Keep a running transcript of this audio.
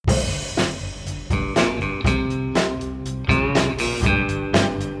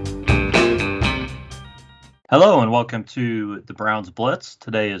Hello and welcome to the Browns Blitz.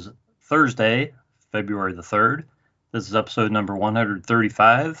 Today is Thursday, February the 3rd. This is episode number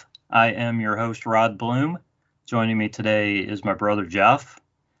 135. I am your host, rod.bluhm. Joining me today is my brother, Jeff.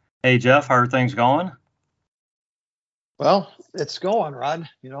 Hey, Jeff, how are things going? Well, it's going, Rod.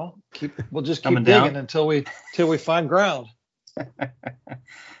 We'll just keep Coming digging down? until we find ground.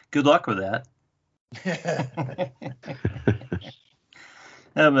 Good luck with that.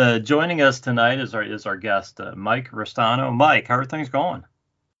 Joining us tonight is our guest, Mike Ristano. Mike, how are things going?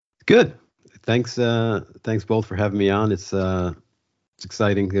 Good. Thanks both for having me on. It's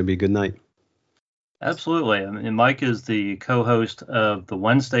exciting. It's gonna be a good night. Absolutely. And Mike is the co-host of the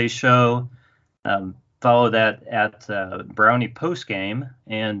Wednesday show. Follow that at Brownie Postgame.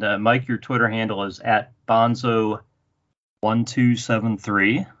 And Mike, your Twitter handle is at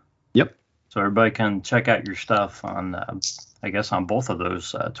Bonzo1273. Yep. So everybody can check out your stuff on, on both of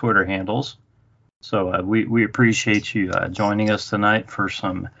those Twitter handles. So we appreciate you joining us tonight for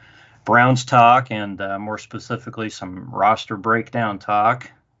some Browns talk and more specifically some roster breakdown talk.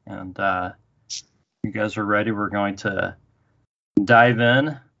 And you guys are ready. We're going to dive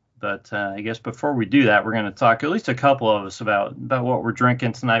in. But I guess before we do that, we're going to talk, at least a couple of us, about what we're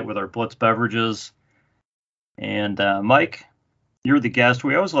drinking tonight with our Blitz beverages. And Mike, you're the guest.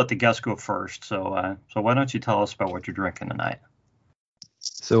 We always let the guest go first. So why don't you tell us about what you're drinking tonight?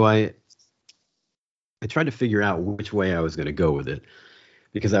 So I tried to figure out which way I was going to go with it,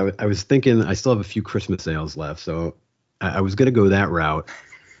 because I was thinking I still have a few Christmas sales left. So I was going to go that route.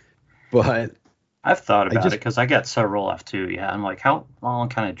 But I've thought about it because I got several left too. Yeah, I'm like, how long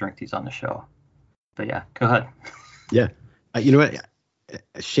can I drink these on the show? But yeah, go ahead. Yeah, you know what?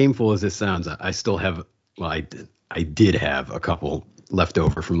 As shameful as this sounds, I still have. Well, I did have a couple left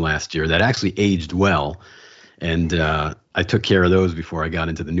over from last year that actually aged well, and I took care of those before I got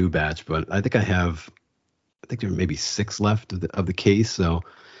into the new batch. But I think there are maybe 6 left of the case. So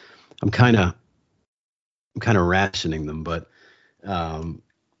I'm kind of rationing them, but.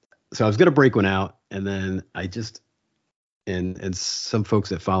 So I was going to break one out, and then I just, and some folks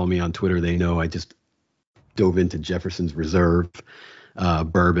that follow me on Twitter, they know I just dove into Jefferson's Reserve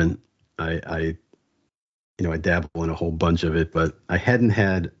bourbon. I dabble in a whole bunch of it, but I hadn't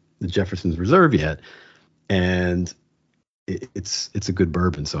had the Jefferson's Reserve yet, and it's a good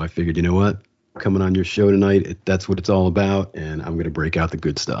bourbon. So I figured, you know what, coming on your show tonight, that's what it's all about, and I'm going to break out the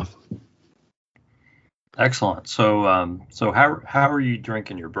good stuff. Excellent. So how are you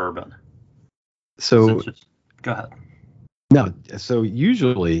drinking your bourbon? So go ahead. No, so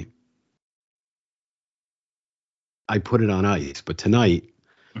usually I put it on ice, but tonight,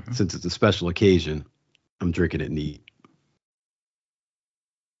 since it's a special occasion, I'm drinking it neat.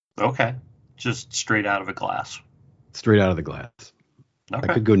 Okay, just straight out of a glass. Straight out of the glass. Okay.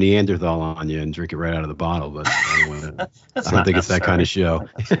 I could go Neanderthal on you and drink it right out of the bottle, but I don't think it's that kind of show.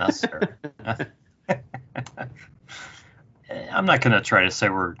 That's necessary. I'm not going to try to say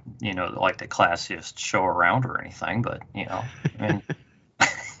we're, like the classiest show around or anything, but, I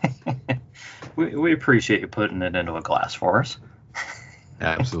mean, we appreciate you putting it into a glass for us.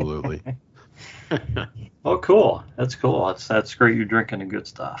 Absolutely. Oh, cool. That's cool. That's great. You're drinking the good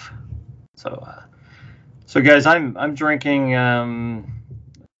stuff. So guys, I'm drinking, I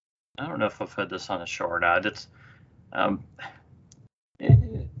don't know if I've had this on the show or not. It's,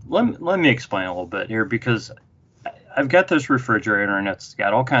 let me explain a little bit here, because I've got this refrigerator and it's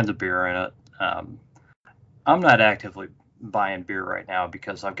got all kinds of beer in it. I'm not actively buying beer right now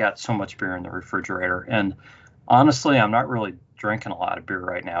because I've got so much beer in the refrigerator. And honestly, I'm not really drinking a lot of beer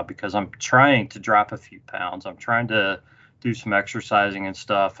right now because I'm trying to drop a few pounds. I'm trying to do some exercising and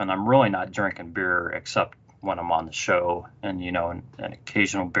stuff, and I'm really not drinking beer except when I'm on the show and, an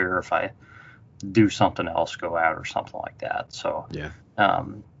occasional beer if I do something else, go out or something like that. So, yeah.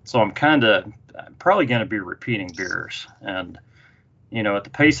 So I'm probably going to be repeating beers, and at the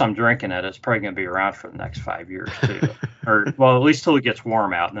pace I'm drinking it, it's probably going to be around for the next 5 years too, or well, at least till it gets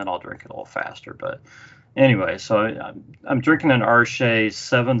warm out, and then I'll drink it a little faster. But anyway, so I'm drinking an Arche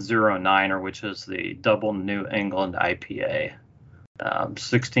 709er, which is the double New England IPA,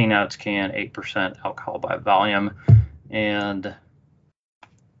 16 ounce can, 8% alcohol by volume, and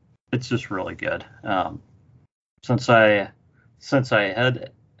it's just really good. Since I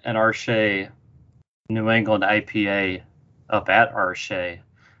had an Arche New England IPA up at Arche,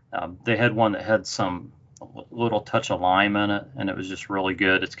 they had one that had some little touch of lime in it, and it was just really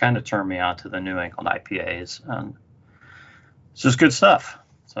good. It's kind of turned me on to the New England IPAs, and it's just good stuff.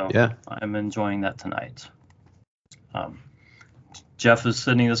 So yeah, I'm enjoying that tonight. Jeff is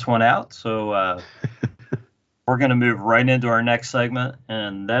sitting this one out, so we're going to move right into our next segment,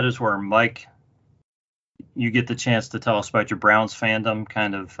 and that is where Mike you get the chance to tell us about your Browns fandom,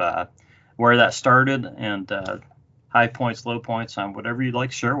 kind of where that started, and high points, low points, on whatever you'd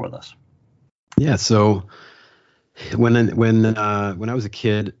like to share with us. Yeah. So when I was a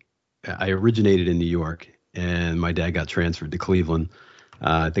kid, I originated in New York, and my dad got transferred to Cleveland.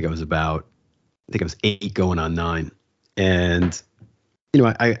 I think I was 8 going on 9. And,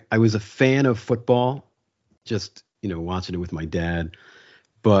 I was a fan of football, just, watching it with my dad.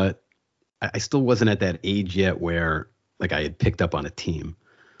 But I still wasn't at that age yet where, like, I had picked up on a team.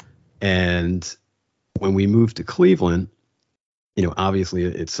 And when we moved to Cleveland, obviously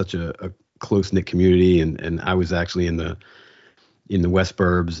it's such a close-knit community. And I was actually in the West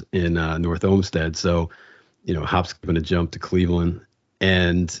Burbs in North Olmsted. So, hop, skip, and a jump to Cleveland.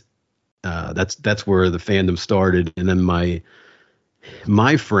 And that's where the fandom started. And then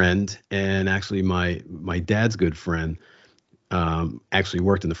my friend, and actually my dad's good friend, actually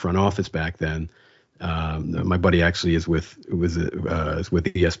worked in the front office back then. My buddy actually is with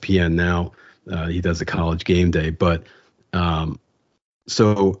ESPN now. He does the College Game Day. But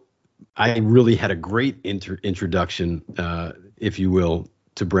so I really had a great introduction, if you will,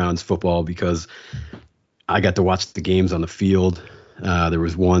 to Browns football, because I got to watch the games on the field. There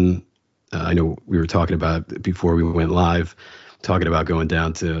was one, I know we were talking about before we went live, talking about going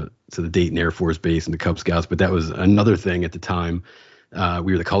down to the Dayton Air Force Base and the Cub Scouts, but that was another thing at the time.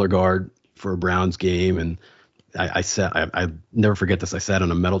 We were the color guard for a Browns game, and I never forget this. I sat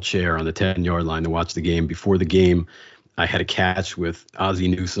on a metal chair on the 10-yard line to watch the game. Before the game, I had a catch with Ozzie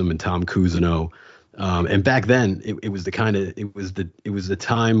Newsome and Tom Cousineau. And back then, it was the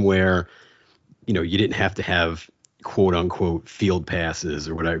time where, you didn't have to have quote unquote field passes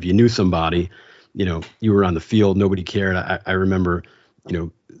or whatever. If you knew somebody, you were on the field, nobody cared. I remember,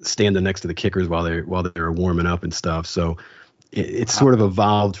 standing next to the kickers while they were warming up and stuff. So it sort of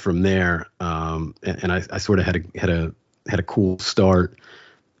evolved from there. And I sort of had a cool start,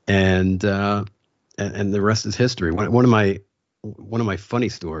 and the rest is history. One of my funny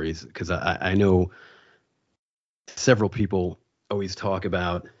stories, because I know several people always talk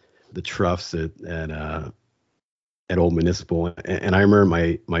about the Troughs at Old Municipal, and I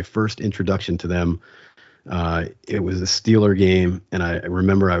remember my first introduction to them. It was a Steeler game, and I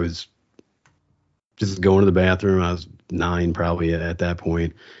remember I was just going to the bathroom. I was 9 probably at that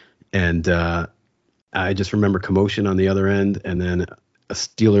point, and I just remember commotion on the other end, and then a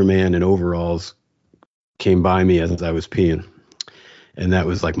Steeler man in overalls came by me as I was peeing, and that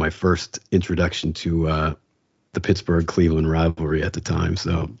was like my first introduction to the Pittsburgh-Cleveland rivalry at the time.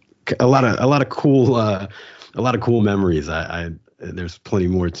 So a lot of cool memories. There's plenty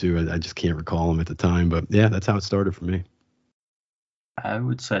more too. I just can't recall them at the time, but yeah, that's how it started for me. I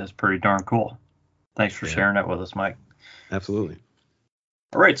would say it's pretty darn cool. Thanks for sharing that with us, Mike. Absolutely.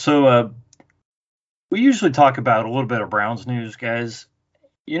 All right, so we usually talk about a little bit of Browns news, guys.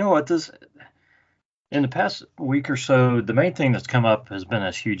 You know what? In the past week or so, the main thing that's come up has been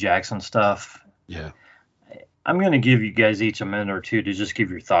this Hugh Jackson stuff. Yeah. I'm going to give you guys each a minute or two to just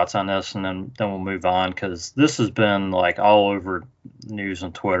give your thoughts on this, and then we'll move on, because this has been like all over news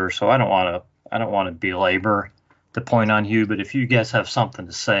and Twitter. So I don't want to belabor the point on Hugh, but if you guys have something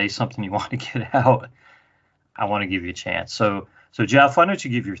to say, something you want to get out, I want to give you a chance. So Jeff, why don't you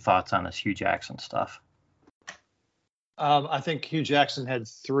give your thoughts on this Hugh Jackson stuff? I think Hugh Jackson had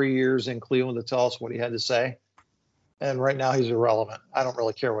 3 years in Cleveland to tell us what he had to say, and right now he's irrelevant. I don't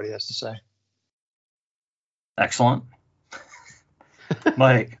really care what he has to say. Excellent.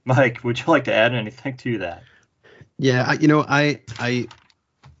 Mike, would you like to add anything to that? Yeah,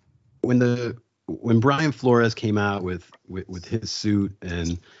 when Brian Flores came out with his suit,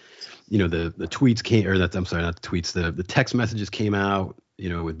 and the tweets came, or that, I'm sorry, not the tweets, the text messages came out,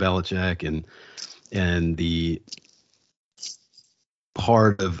 with Belichick and the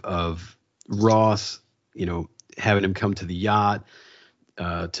part of Ross, having him come to the yacht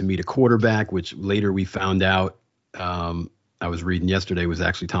to meet a quarterback, which later we found out, I was reading yesterday, was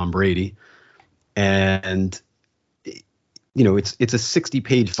actually Tom Brady. And it's a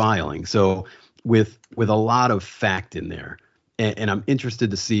 60-page filing, so with a lot of fact in there, and I'm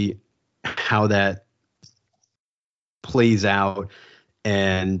interested to see how that plays out.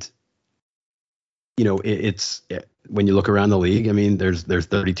 And it's when you look around the league, I mean, there's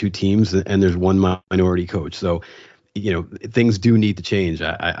 32 teams and there's one minority coach, so things do need to change.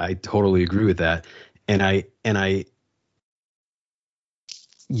 I totally agree with that. And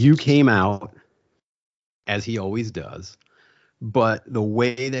you came out, as he always does, but the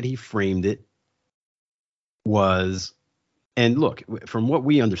way that he framed it was, and look, from what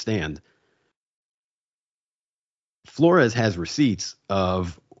we understand, Flores has receipts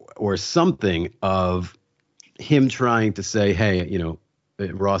of, or something of, him trying to say, hey,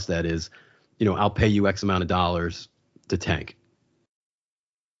 Ross, that is, I'll pay you X amount of dollars to tank.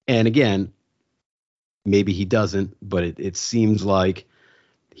 And again, maybe he doesn't, but it seems like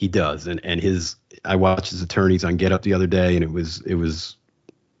he does. And I watched his attorneys on Get Up the other day, and it was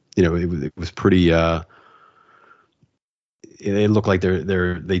pretty. It looked like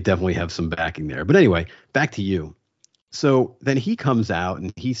they definitely have some backing there. But anyway, back to you. So then he comes out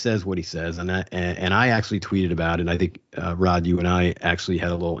and he says what he says, and I actually tweeted about it. And I think Rod, you and I actually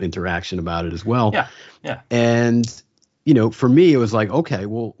had a little interaction about it as well. Yeah. And for me, it was like, okay,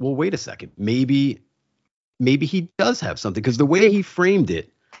 well, wait a second, maybe he does have something, because the way he framed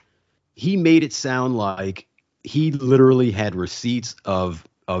it, he made it sound like he literally had receipts of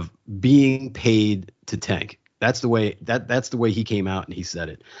being paid to tank. That's the way he came out and he said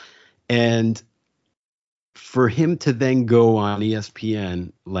it. And for him to then go on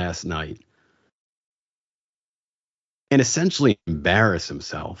ESPN last night and essentially embarrass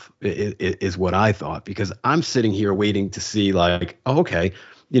himself is what I thought, because I'm sitting here waiting to see, like, oh, okay,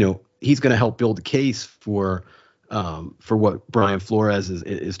 he's going to help build a case for what Brian Flores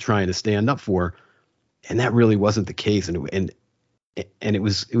is trying to stand up for, and that really wasn't the case, and it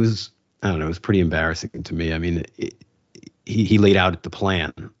was I don't know, it was pretty embarrassing to me. I mean, he laid out the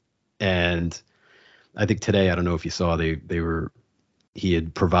plan, and I think today, I don't know if you saw, he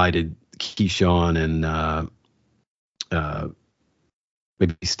had provided Keyshawn and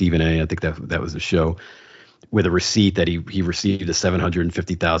maybe Stephen A. I think that was the show, with a receipt that he received a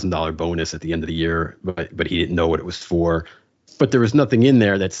 $750,000 bonus at the end of the year, but he didn't know what it was for. But there was nothing in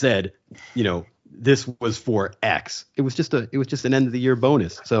there that said, this was for X. It was just an end of the year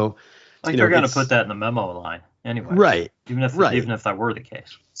bonus. So like, they're going to put that in the memo line anyway, right? Even if that were the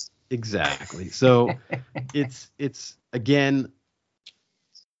case. Exactly. So it's again,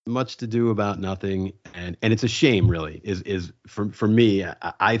 much to do about nothing, and it's a shame, really, is for me.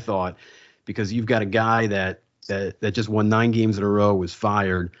 I thought, because you've got a guy that just won 9 games in a row, was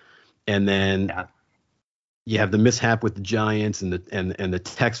fired, and then you have the mishap with the Giants and the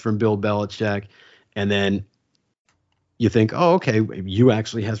text from Bill Belichick, and then you think, oh, okay, you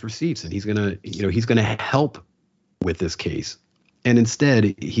actually has receipts, and he's gonna help with this case. And instead,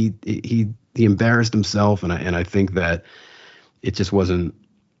 he embarrassed himself, and I think that it just wasn't.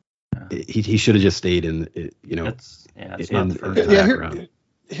 He should have just stayed in. It's in the background.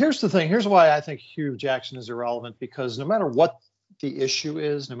 Here's the thing. Here's why I think Hugh Jackson is irrelevant, because no matter what the issue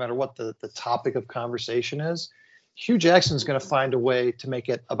is, no matter what the topic of conversation is, Hugh Jackson is going to find a way to make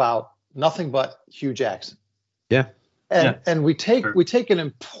it about nothing but Hugh Jackson. Yeah. And we take an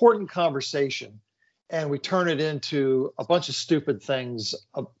important conversation and we turn it into a bunch of stupid things,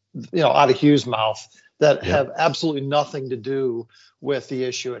 out of Hugh's mouth that have absolutely nothing to do with the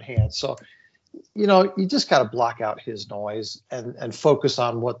issue at hand. So, you just got to block out his noise and focus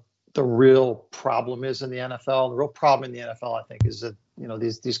on what the real problem is in the NFL. The real problem in the NFL, I think, is that,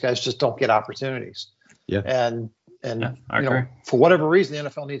 these guys just don't get opportunities. Yeah. And for whatever reason, the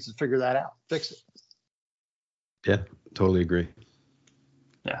NFL needs to figure that out, fix it. Yeah, totally agree.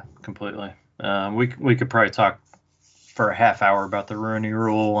 Yeah, completely. We could probably talk for a half hour about the Rooney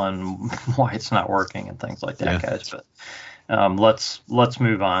Rule and why it's not working and things like that, guys. But let's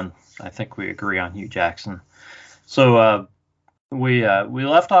move on. I think we agree on Hugh Jackson. So we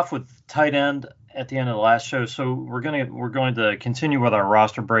left off with tight end at the end of the last show. So we're going to continue with our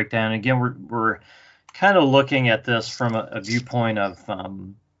roster breakdown. Again, we're kind of looking at this from a viewpoint of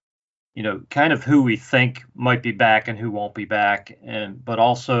kind of who we think might be back and who won't be back, but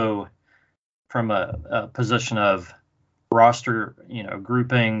also from a position of roster,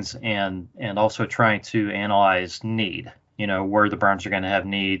 groupings and also trying to analyze need, where the Browns are going to have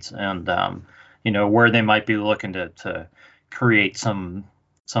needs and, where they might be looking to create some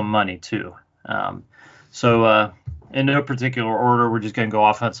money too. So in no particular order, we're just going to go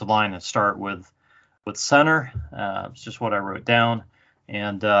offensive line and start with center. It's just what I wrote down.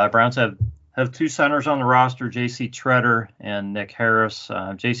 And Browns have 2 centers on the roster, J.C. Tretter and Nick Harris.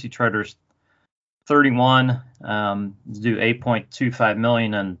 J.C. Tretter's 31, due $8.25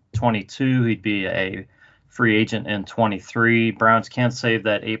 million in 22. He'd be a free agent in 23. Browns can save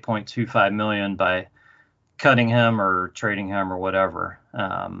that $8.25 million by cutting him or trading him or whatever,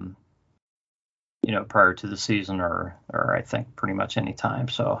 prior to the season or I think pretty much any time.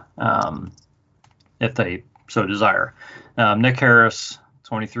 So if they so desire. Nick Harris,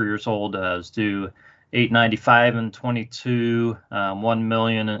 23 years old, is due $895 in 22, $1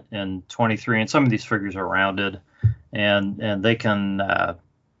 million in 23, and some of these figures are rounded, and they can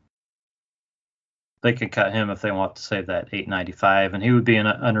cut him if they want to save that $895, and he would be an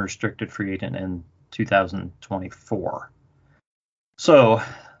unrestricted free agent in 2024. So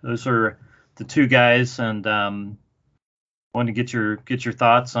those are the two guys, and wanted to get your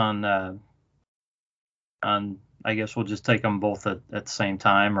thoughts on. I guess we'll just take them both at the same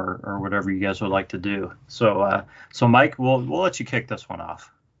time, or whatever you guys would like to do. So Mike, we'll let you kick this one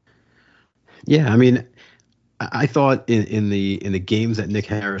off. Yeah, I mean, I thought in the games that Nick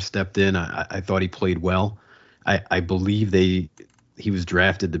Harris stepped in, I thought he played well. I believe he was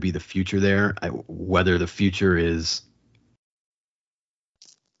drafted to be the future there. Whether the future is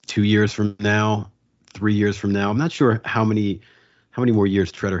 2 years from now, 3 years from now, I'm not sure how many more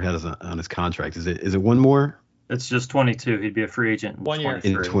years Tretter has on his contract. Is it one more? It's just 22. He'd be a free agent in 1 year.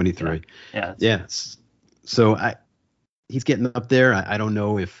 In 23. Yeah. Yes. So he's getting up there. I don't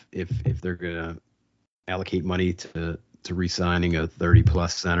know if they're gonna allocate money to re-signing a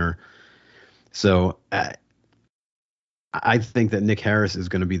 30-plus center. So I think that Nick Harris is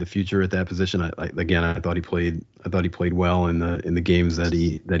going to be the future at that position. I thought he played well in the games that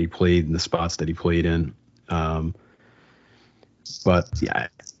he played, in the spots that he played in. But yeah,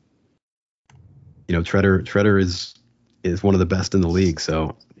 Tretter is one of the best in the league.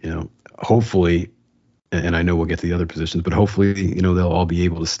 So hopefully, and I know we'll get to the other positions, but hopefully they'll all be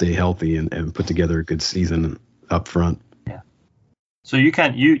able to stay healthy and put together a good season up front. Yeah. So you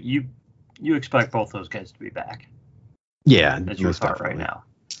expect both those guys to be back? Yeah, that's your thought right now.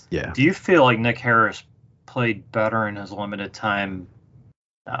 Yeah. Do you feel like Nick Harris played better in his limited time,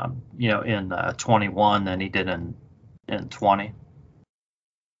 in 21 than he did in 20?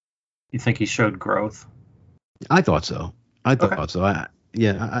 You think he showed growth? I thought so. I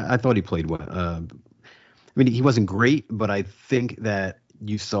thought he played well. I mean, he wasn't great, but I think that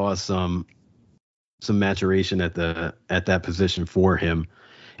you saw some maturation at that position for him.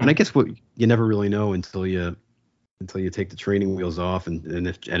 And I guess what you never really know until you take the training wheels off, and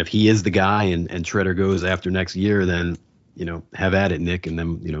if he is the guy and Tretter goes after next year, then have at it, Nick, and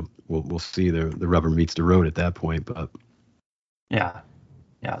then we'll see the rubber meets the road at that point. But yeah.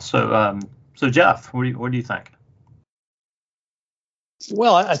 So Jeff, what do you think?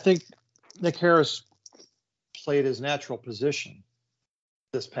 Well, I think Nick Harris played his natural position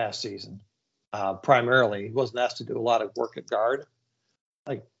this past season. Primarily, he wasn't asked to do a lot of work at guard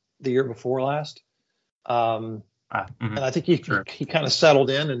like the year before last. And I think he kind of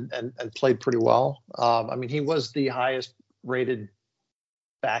settled in and played pretty well. I mean, he was the highest rated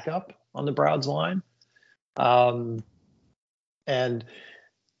backup on the Browns line. And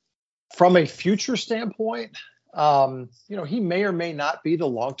from a future standpoint, he may or may not be the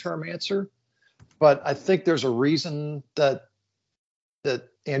long-term answer, but I think there's a reason that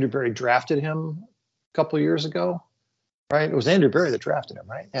Andrew Berry drafted him a couple of years ago, right? It was Andrew Berry that drafted him,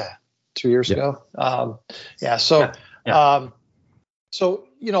 right? Yeah. 2 years ago. So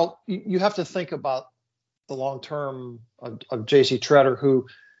you have to think about the long term of JC Tretter, who,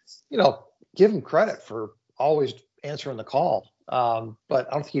 give him credit for always answering the call. But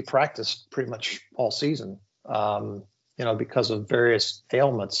I don't think he practiced pretty much all season, because of various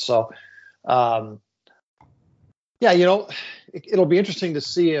ailments. So, it'll be interesting to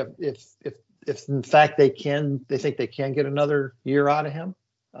see if in fact they think they can get another year out of him.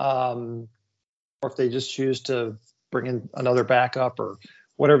 Or if they just choose to bring in another backup or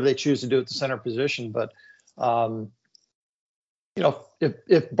whatever they choose to do at the center position. But,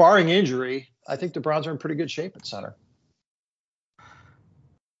 if barring injury, I think the Browns are in pretty good shape at center.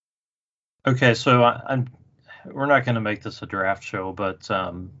 Okay, so we're not going to make this a draft show, but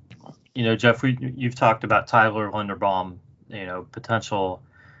Jeff, you've talked about Tyler Linderbaum, potential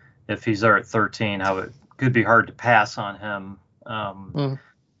if he's there at 13, how it could be hard to pass on him.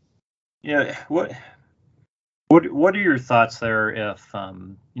 What are your thoughts there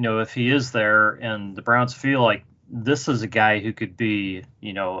if he is there and the Browns feel like this is a guy who could be,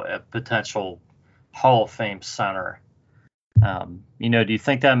 a potential Hall of Fame center? Do you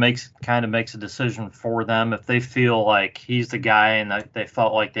think that makes a decision for them if they feel like he's the guy and that they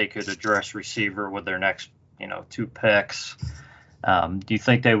felt like they could address receiver with their next, 2 picks? Do you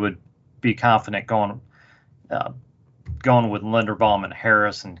think they would be confident going with Linderbaum and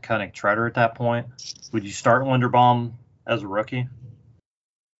Harris and cutting Tretter at that point? Would you start Linderbaum as a rookie?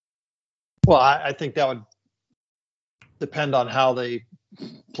 Well, I think that would depend on how they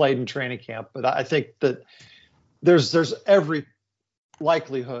played in training camp, but I think that there's every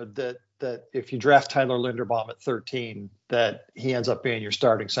likelihood that if you draft Tyler Linderbaum at 13, that he ends up being your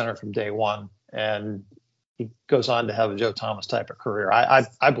starting center from day one, and he goes on to have a Joe Thomas type of career.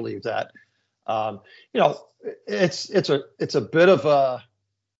 I believe that. It's a bit of a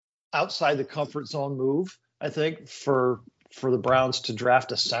outside the comfort zone move, I think, for the Browns to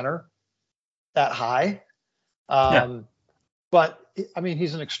draft a center that high. But I mean,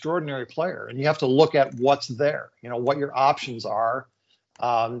 he's an extraordinary player, and you have to look at what's there. What your options are.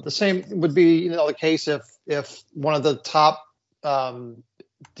 The same would be, the case if one of the top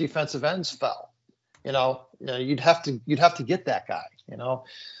defensive ends fell. You'd have to get that guy.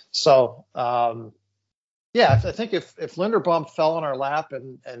 So I think if Linderbaum fell in our lap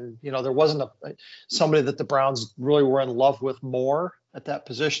and there wasn't somebody that the Browns really were in love with more at that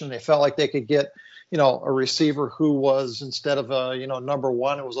position, they felt like they could get a receiver who was, instead of a number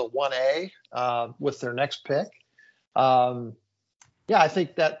one, it was a 1A with their next pick. I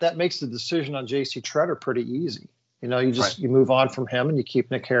think that makes the decision on J.C. Tretter pretty easy. You move on from him and you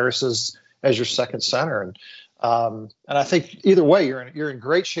keep Nick Harris as your second center, and I think either way you're in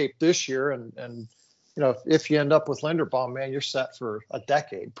great shape this year, and if you end up with Linderbaum, man, you're set for a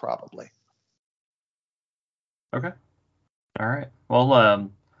decade probably. Okay, all right. Well,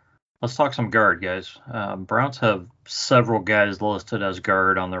 let's talk some guard, guys. Browns have several guys listed as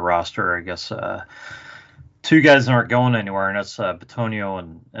guard on their roster. I guess two guys aren't going anywhere, and that's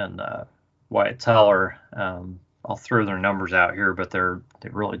Bitonio and Wyatt Teller. I'll throw their numbers out here, but they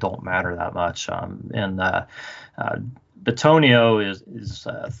really don't matter that much. Bitonio is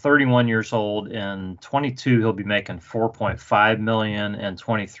 31 years old. In 22, he'll be making $4.5 million. In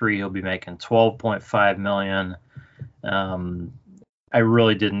 23, he'll be making $12.5 million. I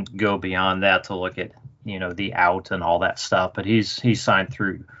really didn't go beyond that to look at the out and all that stuff, but he's signed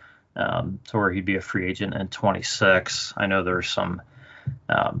through to where he'd be a free agent in 26. I know there's some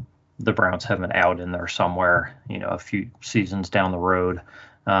the Browns have an out in there somewhere, a few seasons down the road.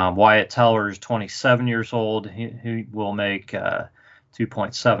 Wyatt Teller is 27 years old. He will make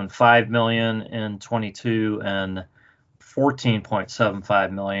 $2.75 million in 22 and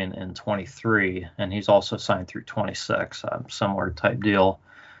 $14.75 million in 23, and he's also signed through 26. Similar type deal.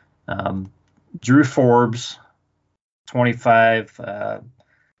 Drew Forbes, 25,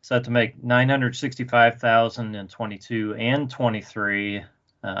 set to make $965,000 in 22 and 23.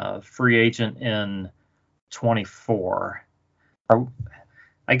 Free agent in 24.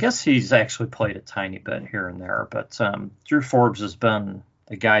 I guess he's actually played a tiny bit here and there, but Drew Forbes has been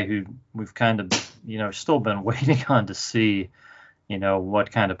a guy who we've kind of, still been waiting on to see,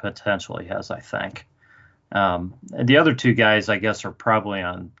 what kind of potential he has, I think. And the other two guys, I guess, are probably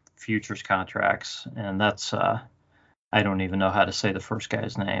on futures contracts, and that's, I don't even know how to say the first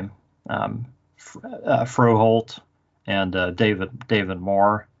guy's name, Froholt and David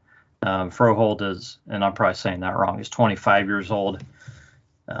Moore. Froholt is, and I'm probably saying that wrong, is 25 years old.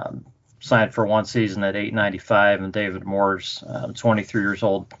 Signed for one season at $895, and David Moore's 23 years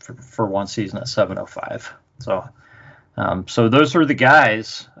old for one season at $705. So those are the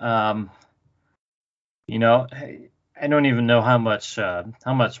guys. I don't even know how much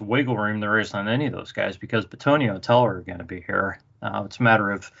wiggle room there is on any of those guys, because Bitonio and Teller are going to be here. It's a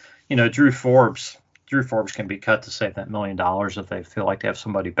matter of, Drew Forbes can be cut to save that $1 million if they feel like they have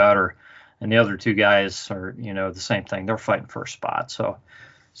somebody better. And the other two guys are, the same thing. They're fighting for a spot.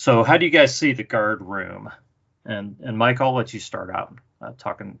 So how do you guys see the guard room? And Mike, I'll let you start out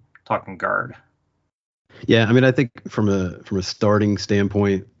talking guard. Yeah, I mean, I think from a starting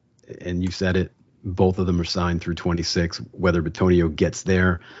standpoint, and you said it, both of them are signed through 26. Whether Bitonio gets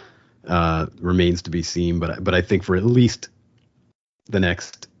there remains to be seen. But I think for at least the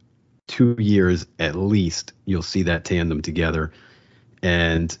next 2 years, at least, you'll see that tandem together.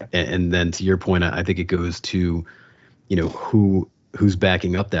 And then to your point, I think it goes to, who's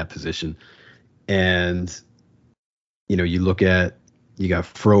backing up that position. And, you got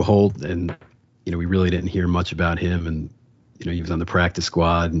Froholt, and, we really didn't hear much about him. And, he was on the practice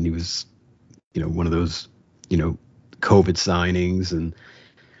squad, and he was, one of those, COVID signings. And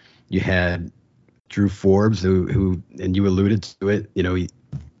you had Drew Forbes, who and you alluded to it, you're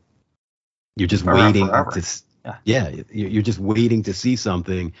just waiting to, you're just waiting to see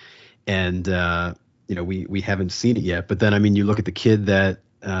something. And, we haven't seen it yet. But then, I mean, you look at the kid that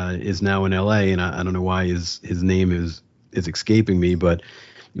is now in LA, and I don't know why his name is escaping me, but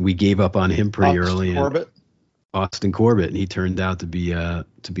we gave up on him pretty early. Austin Corbett, and he turned out to be a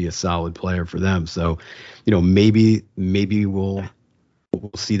solid player for them. So, maybe we'll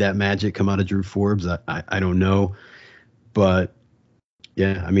see that magic come out of Drew Forbes. I don't know, but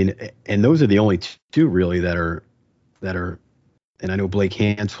yeah, I mean, and those are the only two really that are. And I know Blake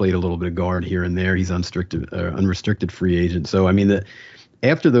Hans played a little bit of guard here and there. He's unrestricted free agent. So I mean,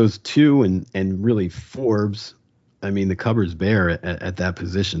 after those two and really Forbes, I mean, the cupboard's bare at that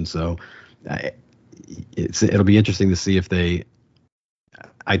position. So it'll be interesting to see if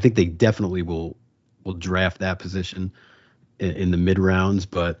I think they definitely will draft that position in the mid rounds,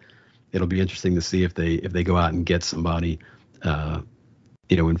 but it'll be interesting to see if they go out and get somebody,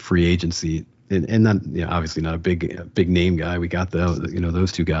 in free agency, and not, obviously not a big name guy. We got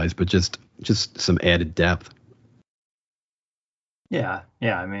those two guys, but just some added depth. Yeah.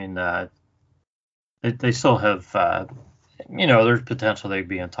 I mean, they still have, there's potential they'd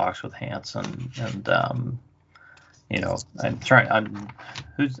be in talks with Hansen, and I'm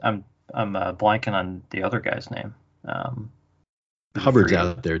blanking on the other guy's name. Hubbard's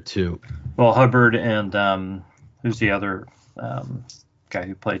out there too. Well, Hubbard and who's the other guy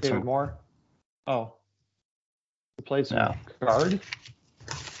who played David Moore? Oh. Who played some guard?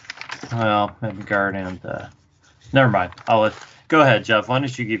 Well, maybe guard and never mind. Go ahead, Jeff. Why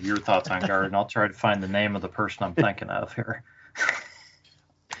don't you give your thoughts on guard, and I'll try to find the name of the person I'm thinking of here.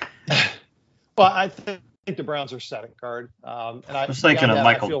 Well, I think the Browns are set at guard. And I was thinking of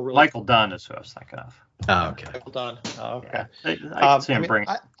Michael Dunn is who I was thinking of. Oh, okay. Michael Dunn. Oh, okay. Yeah. I can see him bring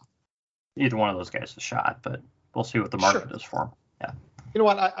either one of those guys a shot, but we'll see what the market is for him. Yeah. You know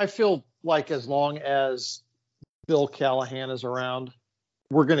what? I feel like as long as Bill Callahan is around,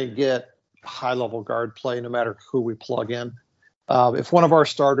 we're going to get high-level guard play no matter who we plug in. If one of our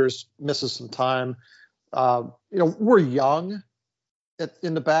starters misses some time, we're young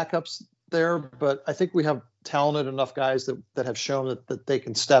in the backups there, but I think we have talented enough guys that have shown that they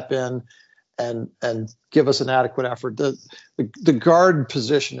can step in and give us an adequate effort. The guard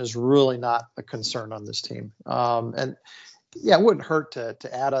position is really not a concern on this team. And yeah, it wouldn't hurt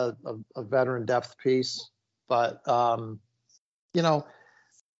to add a veteran depth piece, but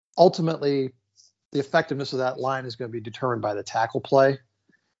ultimately the effectiveness of that line is going to be determined by the tackle play.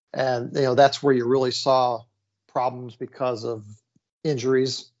 And, that's where you really saw problems because of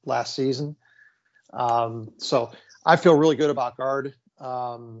injuries last season. So I feel really good about guard.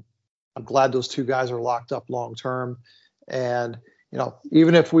 I'm glad those two guys are locked up long term. And,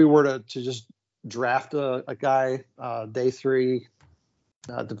 even if we were to just draft a guy day 3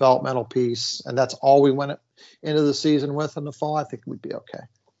 developmental piece, and that's all we went into the season with in the fall, I think we'd be okay.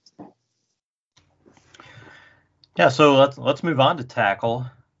 Yeah, so let's move on to tackle,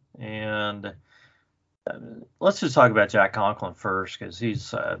 and let's just talk about Jack Conklin first, because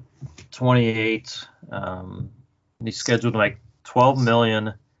he's 28. He's scheduled to make $12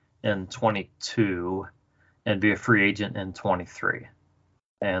 million in 22 and be a free agent in 23,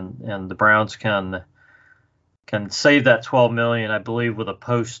 and the Browns can save that $12 million, I believe, with a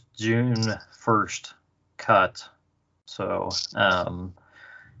post June 1st cut. So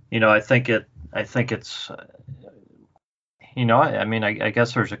I think it's. I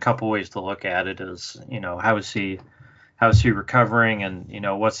guess there's a couple ways to look at it. Is how is he recovering,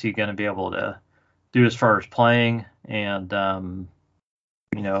 and what's he going to be able to do as far as playing, and to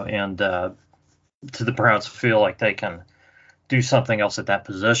the Browns feel like they can do something else at that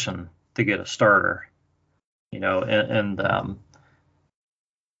position to get a starter, I'll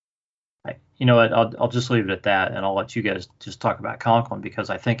just leave it at that, and I'll let you guys just talk about Conklin, because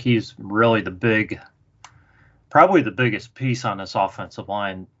I think he's really probably the biggest piece on this offensive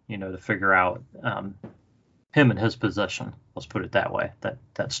line, to figure out him and his position. Let's put it that way,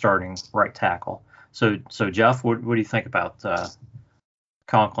 that starting right tackle. So Jeff, what do you think about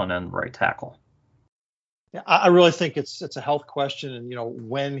Conklin and right tackle? Yeah, I really think it's a health question, and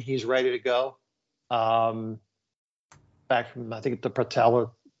when he's ready to go. Back from, I think, the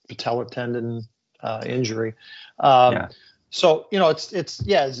patellar tendon injury. So,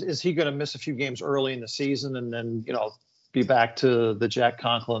 is he going to miss a few games early in the season and then, be back to the Jack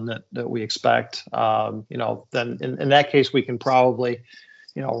Conklin that we expect? Then in that case, we can probably,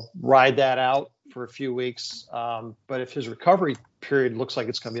 ride that out for a few weeks. But if his recovery period looks like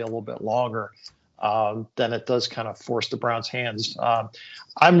it's going to be a little bit longer, then it does kind of force the Browns' hands.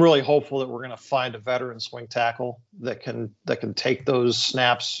 I'm really hopeful that we're going to find a veteran swing tackle that can take those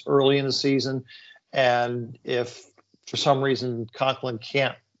snaps early in the season. And if for some reason Conklin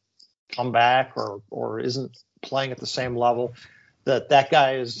can't come back or isn't playing at the same level, that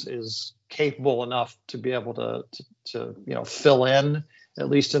guy is capable enough to be able to fill in, at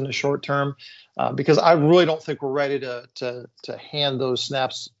least in the short term, because I really don't think we're ready to hand those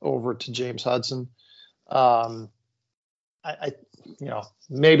snaps over to James Hudson.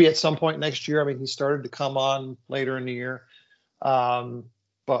 Maybe at some point next year. I mean, he started to come on later in the year,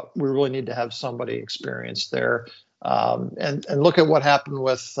 but we really need to have somebody experienced there. And look at what happened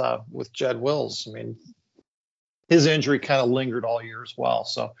with Jed Wills. I mean, his injury kind of lingered all year as well.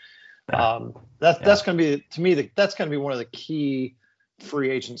 So that's going to be, to me, that's going to be one of the key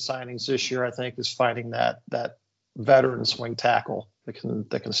free agent signings this year, I think, is finding that veteran swing tackle that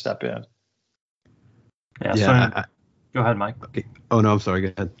can step in. Go ahead, Mike. Okay. Oh no, I'm sorry.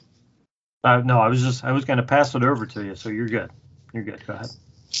 Go ahead. No, I was going to pass it over to you, so you're good. You're good. Go ahead.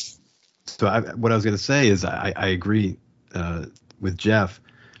 So what I was going to say is I agree with Jeff,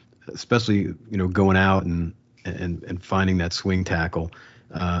 especially going out and finding that swing tackle.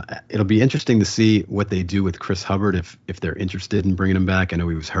 It'll be interesting to see what they do with Chris Hubbard if they're interested in bringing him back. I know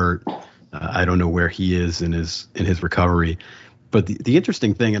he was hurt. I don't know where he is in his recovery. But the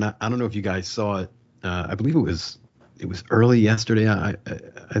interesting thing, and I don't know if you guys saw it. I believe it was early yesterday. I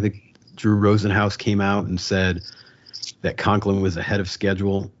think Drew Rosenhaus came out and said that Conklin was ahead of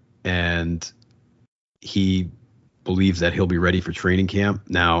schedule, and he believes that he'll be ready for training camp.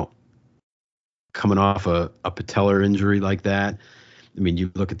 Now, coming off a patellar injury like that, I mean,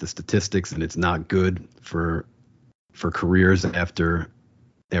 you look at the statistics, and it's not good for careers after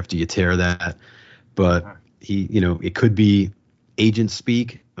you tear that. But it could be agent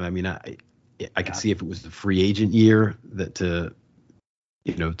speak. I mean, I could see if it was the free agent year that to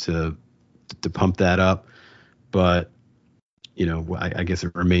pump that up, but I guess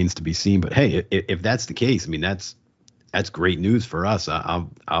it remains to be seen. But hey, if that's the case, I mean, that's great news for us.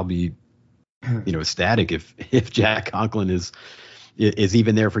 I'll be ecstatic if Jack Conklin is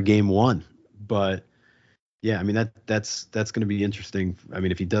even there for game one. But yeah, I mean, that's going to be interesting. I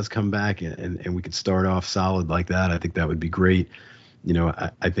mean, if he does come back and we could start off solid like that, I think that would be great.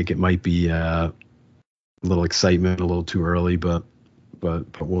 I think it might be a little excitement a little too early, but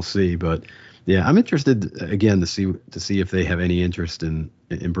we'll see. But yeah, I'm interested again to see if they have any interest in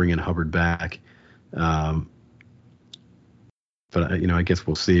bringing Hubbard back. But I guess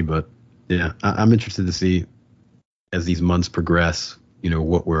we'll see. But yeah, I'm interested to see as these months progress,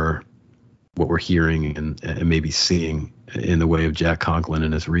 what we're hearing and maybe seeing in the way of Jack Conklin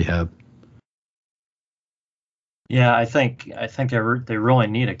and his rehab. Yeah, I think they really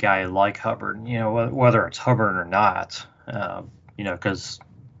need a guy like Hubbard. Whether it's Hubbard or not. Because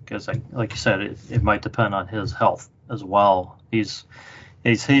like you said, it might depend on his health as well. He's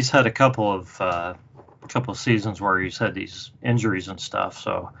had a couple of seasons where he's had these injuries and stuff.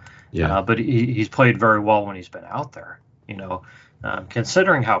 So yeah, but he's played very well when he's been out there.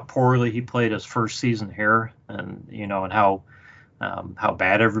 Considering how poorly he played his first season here, and and how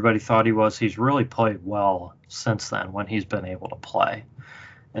bad everybody thought he was, he's really played well since then when he's been able to play.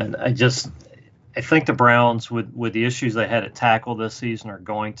 And I think the Browns, with the issues they had at tackle this season, are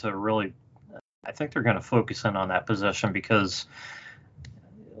going to really, I think they're going to focus in on that position because,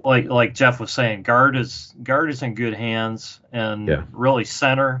 like Jeff was saying, guard is in good hands, and really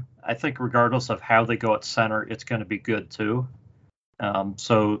center, I think regardless of how they go at center, it's going to be good too.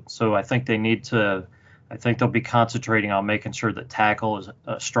 So I think they'll be concentrating on making sure that tackle is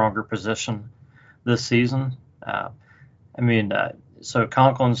a stronger position this season. So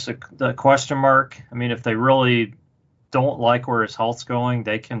Conklin's the question mark. I mean, if they really don't like where his health's going,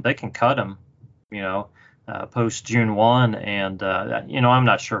 they can cut him, post June 1. And, I'm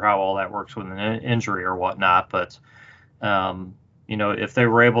not sure how all that works with an injury or whatnot, but, if they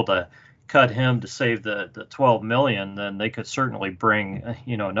were able to cut him to save the $12 million, then they could certainly bring,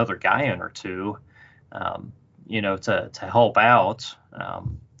 another guy in or two, to help out,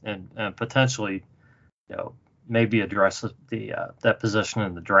 and potentially, maybe address that position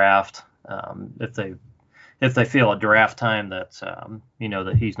in the draft, if they feel at draft time that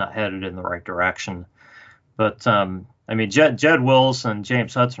that he's not headed in the right direction. But Jed Wills and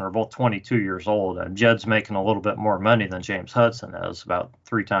James Hudson are both 22 years old, and Jed's making a little bit more money than James Hudson is, about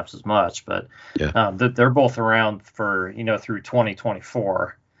 3 times as much. But they're both around for through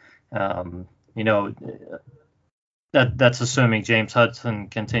 2024. That's assuming James Hudson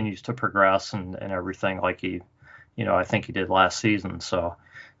continues to progress and everything like he, I think he did last season. So,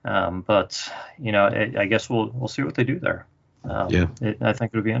 but I guess we'll see what they do there. I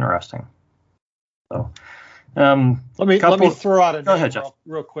think it'll be interesting. So, let me throw out a name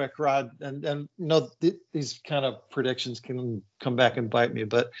real quick, Rod, and these kind of predictions can come back and bite me,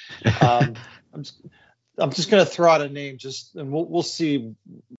 but I'm just going to throw out a name, and we'll see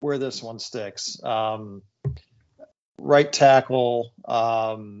where this one sticks. Right tackle,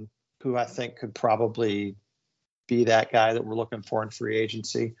 who I think could probably be that guy that we're looking for in free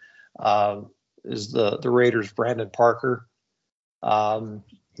agency, is the Raiders' Brandon Parker.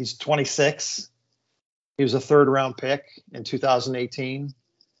 He's 26. He was a 3rd-round pick in 2018,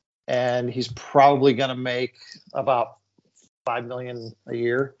 and he's probably going to make about $5 million a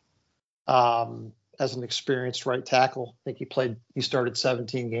year as an experienced right tackle. I think he started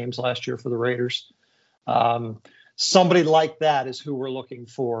 17 games last year for the Raiders. Somebody like that is who we're looking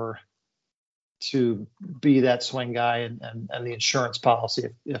for to be that swing guy and the insurance policy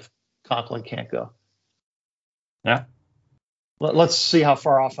if Conklin can't go. Yeah. Let's see how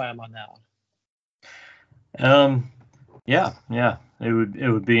far off I am on that one. Yeah, yeah. It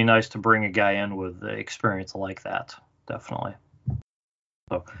would be nice to bring a guy in with experience like that, definitely.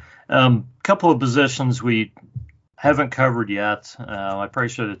 So, couple of positions we haven't covered yet. I probably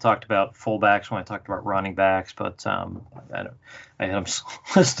should have talked about fullbacks when I talked about running backs, but I had them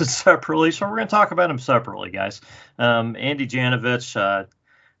listed separately, so we're going to talk about them separately, guys. Andy Janovich,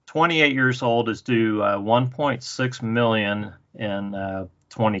 28 years old, is due $1.6 million in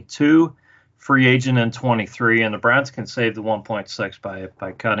 22, free agent in 23, and the Browns can save the 1.6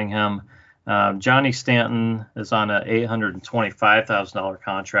 by cutting him. Johnny Stanton is on an $825,000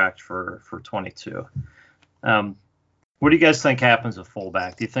 contract for 22. What do you guys think happens at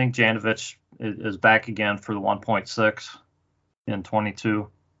fullback? Do you think Janovich is back again for the 1.6 in 22?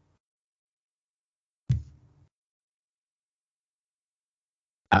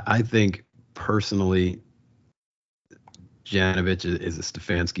 I think personally, Janovich is a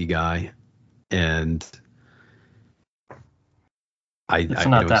Stefanski guy, and It's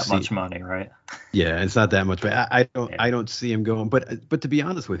not that much money, right? Yeah, it's not that much, but I don't see him going. But to be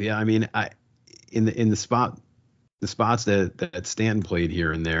honest with you, I mean, in the spots that Stanton played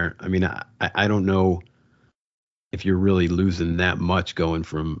here and there, I mean, I don't know if you're really losing that much going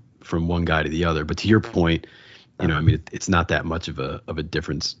from one guy to the other. But to your point, I mean, it's not that much of a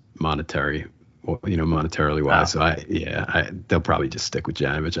difference monetarily wise. So they'll probably just stick with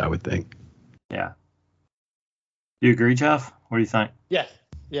Janovich, I would think. Yeah. You agree, Jeff? What do you think? Yeah.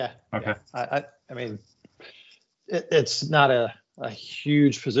 Okay. Yeah. I mean, it's not a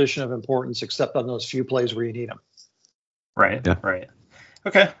huge position of importance except on those few plays where you need them. Right. Yeah. Right.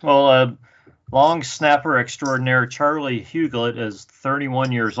 Okay. Well, long snapper extraordinaire Charlie Hughlett is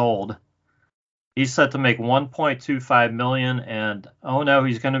 31 years old. He's set to make $1.25 million, and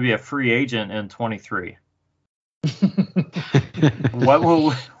he's going to be a free agent in 23. What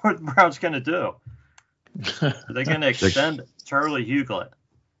the Browns going to do? Are they going to extend Charlie Hughlett?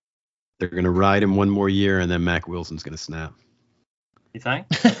 They're going to ride him one more year, and then Mac Wilson's going to snap. You think?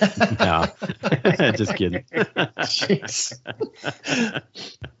 No, just kidding. Jeez.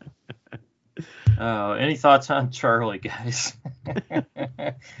 Any thoughts on Charlie, guys?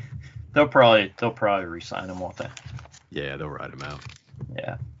 They'll probably re-sign him, won't they? Yeah, they'll ride him out.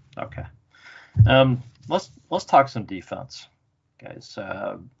 Yeah. Okay. Let's talk some defense, guys.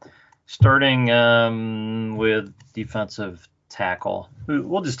 Starting with defensive tackle.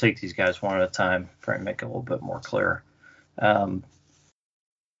 We'll just take these guys one at a time, try and make it a little bit more clear. I'm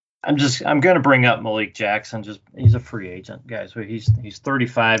going to bring up Malik Jackson. He's a free agent, guys. So he's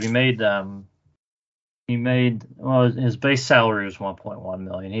 35. He made his base salary was 1.1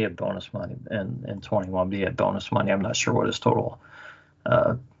 million. He had bonus money in 21. But he had bonus money. I'm not sure what his total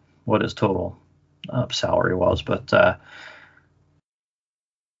salary was, but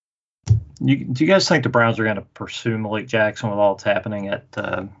do you guys think the Browns are going to pursue Malik Jackson with all that's happening at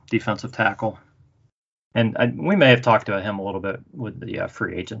defensive tackle? And we may have talked about him a little bit with the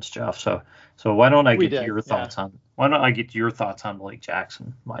free agents, Jeff. So why don't I get your thoughts on Malik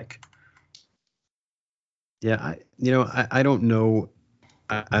Jackson, Mike? Yeah, I don't know.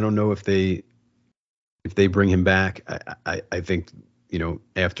 I don't know if they bring him back. I think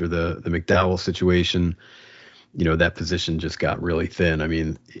after the McDowell situation, that position just got really thin. I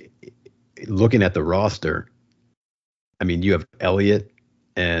mean, looking at the roster, I mean, you have Elliott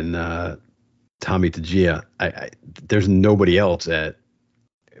and Tommy Tajia. There's nobody else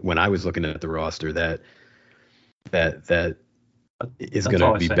when I was looking at the roster that is going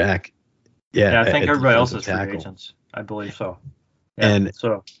to be back. Yeah, I think everybody else is free agents. I believe so. Yeah, and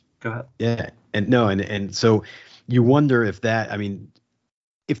so go ahead. Yeah, and so you wonder if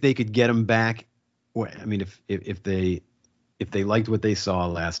they could get him back. I mean, if they liked what they saw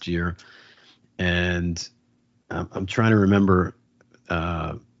last year, and I'm trying to remember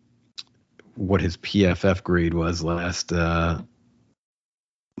what his PFF grade was last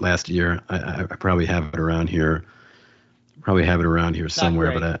year. I probably have it around here.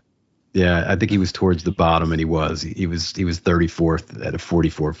 Somewhere, but I think he was towards the bottom, and he was 34th at a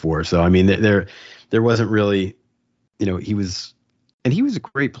 44.4. So I mean, there wasn't really, he was a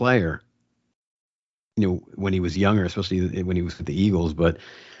great player, when he was younger, especially when he was with the Eagles. But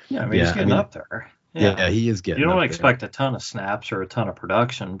yeah, he's getting up there. Yeah, he is getting. You don't expect a ton of snaps or a ton of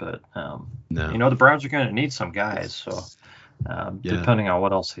production, but no. The Browns are going to need some guys. So depending on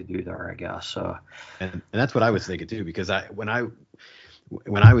what else they do there, I guess. So and that's what I was thinking too, because when I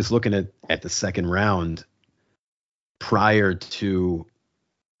was looking at the second round prior to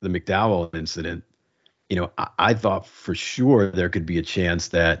the McDowell incident, I thought for sure there could be a chance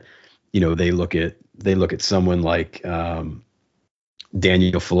that, they look at someone like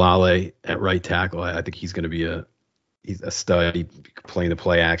Daniel Falale at right tackle. I think he's going to be he's a stud. He playing the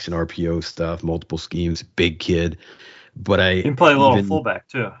play action RPO stuff, multiple schemes, big kid. But He can play a little fullback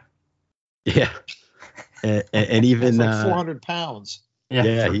too. Yeah, and even like 400 pounds.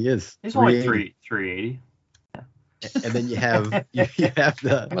 Yeah, he is. He's only 380. And then you have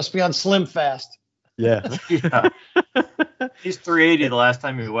the must be on Slim Fast. Yeah. Yeah. He's 380 the last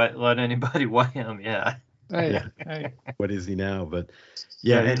time he let anybody weigh him. Yeah. Hey. What is he now? But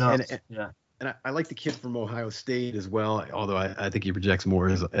and I like the kid from Ohio State as well. Although I think he projects more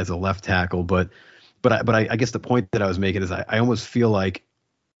as a left tackle. But I guess the point that I was making is I almost feel like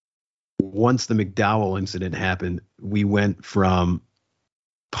once the McDowell incident happened, we went from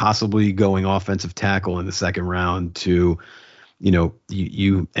possibly going offensive tackle in the second round to,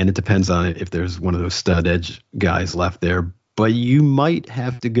 you and it depends on it if there's one of those stud edge guys left there, but you might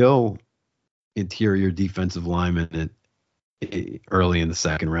have to go interior defensive lineman early in the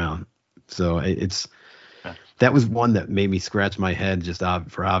second round. So that was one that made me scratch my head just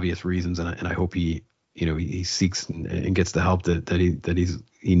for obvious reasons, and I hope he seeks and gets the help that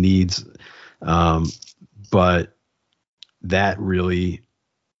he needs. But that really,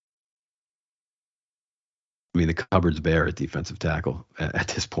 the cupboard's bare at defensive tackle at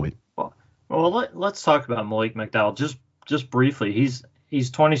this point. Well, let's talk about Malik McDowell just briefly.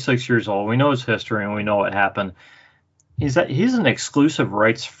 He's 26 years old. We know his history and we know what happened. He's an exclusive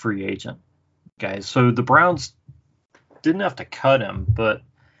rights free agent, guys. So the Browns didn't have to cut him, but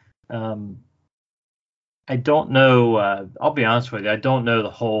I don't know. I'll be honest with you. I don't know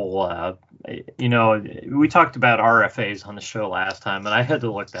the whole. We talked about RFAs on the show last time, and I had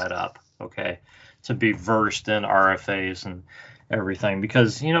to look that up. Okay, to be versed in RFAs and everything,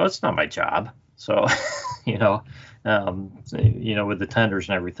 because it's not my job. So with the tenders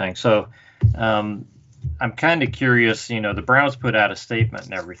and everything. So I'm kind of curious. The Browns put out a statement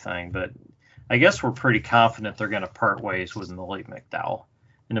and everything, but I guess we're pretty confident they're going to part ways with Malik McDowell,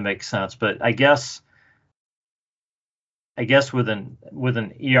 and it makes sense. But I guess with an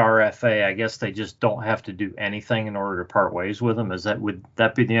ERFA, I guess they just don't have to do anything in order to part ways with him. Would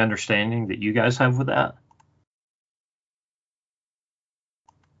that be the understanding that you guys have with that?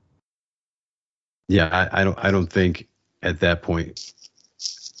 Yeah, I don't think at that point.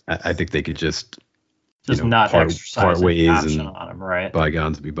 I think they could just not exercise part ways option and on him, right?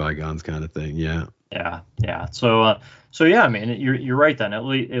 Bygones be bygones kind of thing. Yeah. Yeah. So yeah, you're right. Then it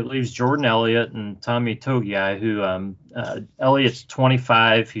leaves Jordan Elliott and Tommy Togiai, who Elliott's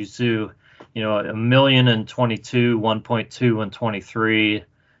 25. He's due, $1 million in 22, 1.2 in 23,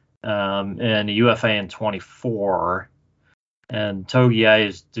 and a UFA in 24. And Togiai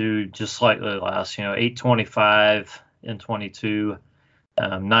is due just slightly less, $825 in 22,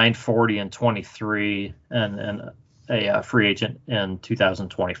 $940 in 23, and a free agent in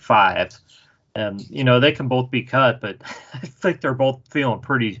 2025. And, they can both be cut, but I think they're both feeling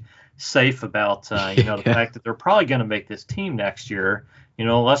pretty safe about, the fact that they're probably going to make this team next year,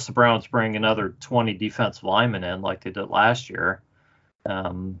 unless the Browns bring another 20 defensive linemen in like they did last year.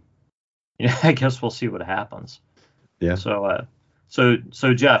 I guess we'll see what happens. Yeah. So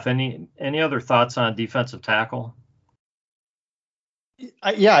Jeff, any other thoughts on defensive tackle?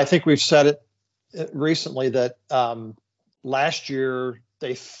 I think we've said it recently that last year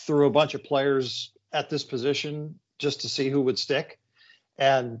they threw a bunch of players at this position just to see who would stick,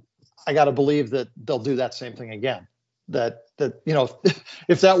 and I got to believe that they'll do that same thing again. That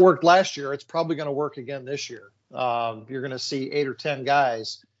if that worked last year, it's probably going to work again this year. You're going to see 8 or 10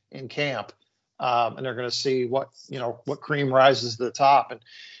 guys in camp. And they're going to see what cream rises to the top. And,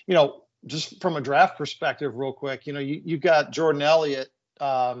 just from a draft perspective, real quick, you got Jordan Elliott,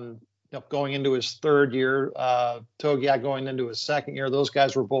 going into his third year, Togiai going into his second year. Those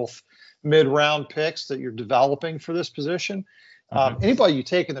guys were both mid-round picks that you're developing for this position. Anybody you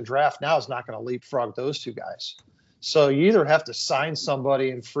take in the draft now is not going to leapfrog those two guys. So you either have to sign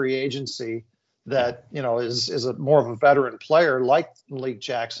somebody in free agency that is a more of a veteran player like Malik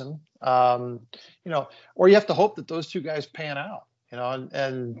Jackson, or you have to hope that those two guys pan out,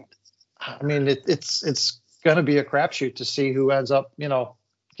 and it's going to be a crapshoot to see who ends up,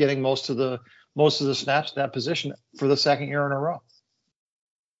 getting most of the snaps in that position for the second year in a row.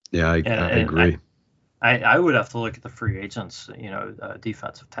 Yeah, I agree. I would have to look at the free agents,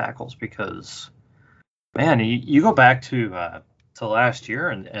 defensive tackles, because, man, you go back to last year,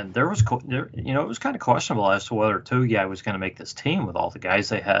 and there was, it was kind of questionable as to whether Togiai was going to make this team with all the guys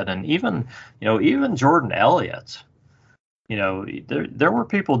they had, and even Jordan Elliott. There were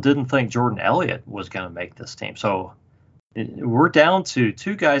people who didn't think Jordan Elliott was going to make this team. So we're down to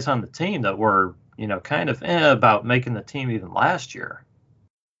 2 guys on the team that were kind of about making the team even last year.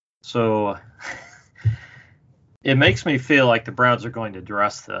 So it makes me feel like the Browns are going to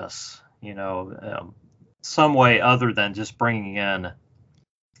address this, some way other than just bringing in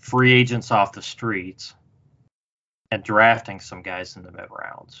free agents off the streets and drafting some guys in the mid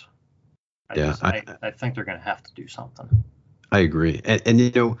rounds. I think they're going to have to do something. I agree. And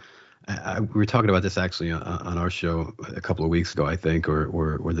we were talking about this actually on our show a couple of weeks ago, I think,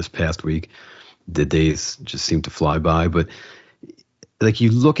 or this past week. The days just seem to fly by. But like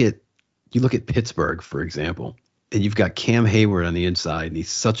you look at Pittsburgh, for example, and you've got Cam Hayward on the inside, and he's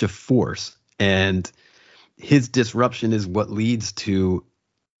such a force. And his disruption is what leads to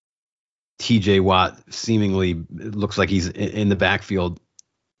TJ Watt seemingly looks like he's in the backfield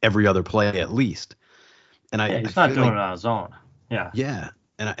every other play at least. And he's not doing it on his own. Yeah. Yeah.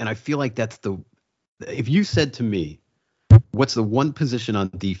 And I feel like that's if you said to me, what's the one position on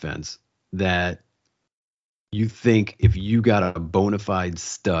defense that you think if you got a bona fide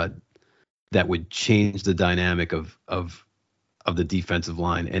stud that would change the dynamic of the defensive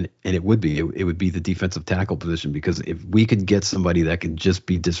line, and it would be the defensive tackle position, because if we could get somebody that could just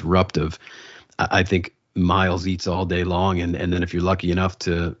be disruptive, I think Miles eats all day long, and then if you're lucky enough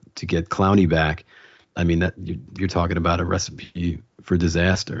to get Clowney back, I mean that you're talking about a recipe for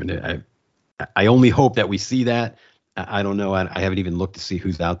disaster. And I only hope that we see that. I don't know. I haven't even looked to see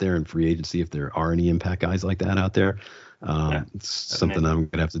who's out there in free agency, if there are any impact guys like that out there. It's something I'm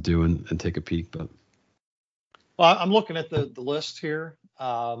gonna have to do and take a peek. But well, I'm looking at the list here.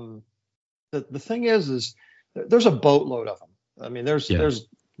 The thing is there's a boatload of them. I mean, there's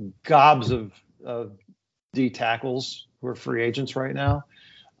gobs of D tackles who are free agents right now.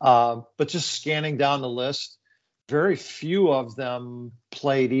 But just scanning down the list, very few of them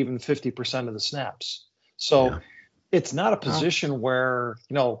played even 50% of the snaps. So it's not a position where,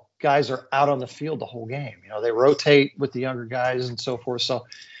 guys are out on the field the whole game. They rotate with the younger guys and so forth. So,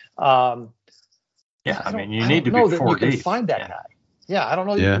 you need to be 4 you can find that guy. Yeah, I don't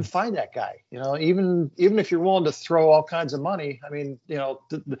know. You can find that guy. Even if you're willing to throw all kinds of money. I mean,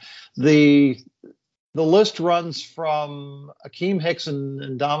 the list runs from Akeem Hicks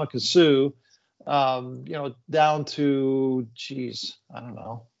and Ndamukong Suh, down to, I don't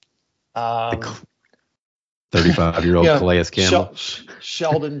know. 35-year-old Calais Campbell,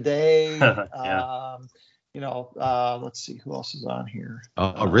 Sheldon Day. Let's see who else is on here.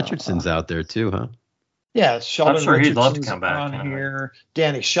 Richardson's out there too, huh? Yeah, Sheldon. I'm sure Richardson's he'd love to come back on here.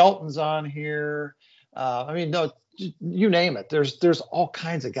 Danny Shelton's on here. You name it. There's all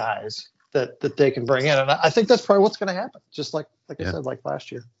kinds of guys that they can bring in, and I think that's probably what's going to happen. Just like I said, like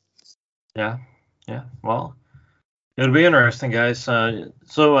last year. Yeah. Well, it'll be interesting, guys.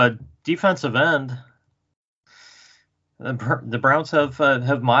 So defensive end. The Browns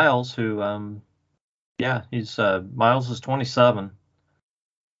have Miles, who, he's Miles is 27,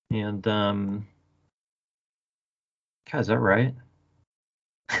 and God, is that right?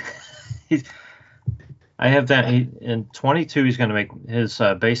 I have that in 22. He's going to make his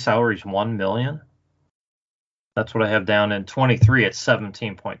base salary is $1 million. That's what I have down. In 23, it's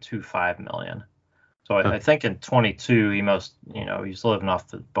 $17.25 million. So I think in 22 he he's living off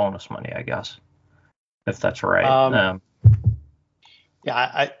the bonus money, I guess, if that's right. I don't know.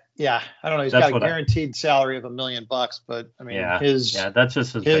 He's got a guaranteed salary of $1 million, but I mean, that's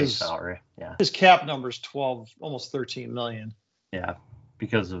just his base salary. Yeah, his cap number is almost 13 million. Yeah,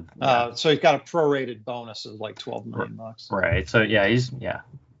 because of so he's got a prorated bonus of like $12 million. Right. So anyways,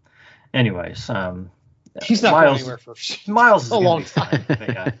 he's not going anywhere for Miles is a long time.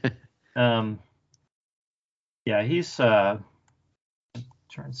 He's trying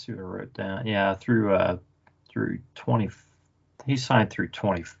to see what I wrote down. Yeah, through 20. He signed through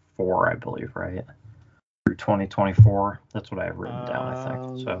 24, I believe, right? Through 2024. That's what I have written down, I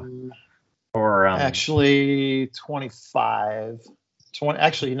think. So, or actually 25.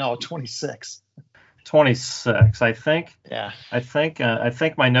 26. 26, I think. Yeah. I think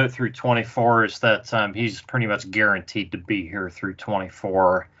my note through 24 is that he's pretty much guaranteed to be here through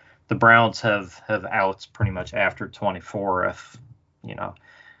 24. The Browns have outs pretty much after 24 if,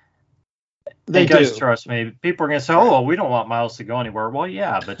 They guys do. Trust me. People are going to say, "Oh, well, we don't want Miles to go anywhere." Well,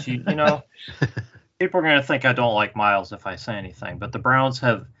 yeah, but people are going to think I don't like Miles if I say anything. But the Browns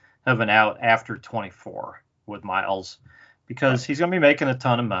have an out after 24 with Miles because he's going to be making a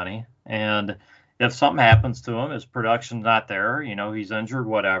ton of money, and if something happens to him, his production's not there, he's injured,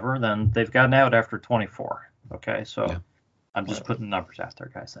 whatever, then they've got an out after 24. Okay, so I'm just putting numbers out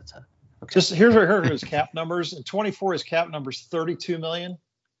there, guys. That's it. Okay. Just here are his cap numbers. In 24, his cap number's $32 million.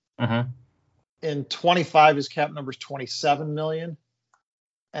 Mm-hmm. In 25, his cap number's $27 million.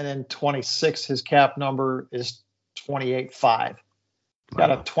 and then 26 his cap number is 28.5.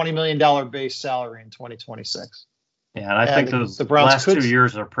 Got a $20 million base salary in 2026. Yeah, and I think those the Browns last 2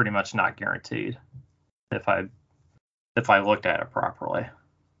 years are pretty much not guaranteed. If I looked at it properly,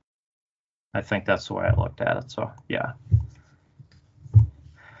 I think that's the way I looked at it. So yeah.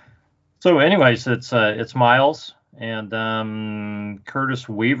 So anyways, it's Miles, and Curtis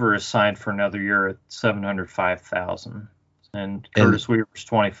Weaver is signed for another year at $705,000, and Curtis Weaver's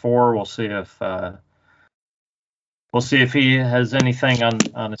 24. We'll see if he has anything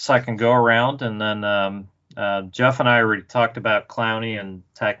on his second go around, and then Jeff and I already talked about Clowney and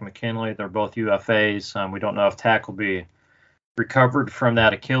Tack McKinley. They're both UFAs. We don't know if Tack will be recovered from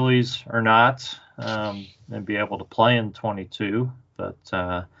that Achilles or not, and be able to play in 22, but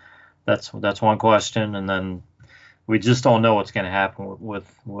that's one question. And then we just don't know what's going to happen with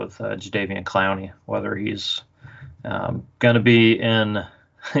Jadeveon Clowney, whether he's going to be in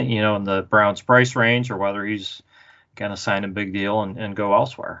in the Browns price range, or whether he's going to sign a big deal and go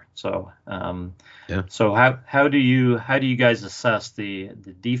elsewhere. So So how do you guys assess the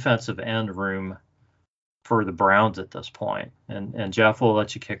defensive end room for the Browns at this point? And Jeff, we'll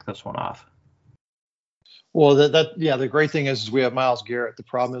let you kick this one off. Well, the great thing is we have Myles Garrett. The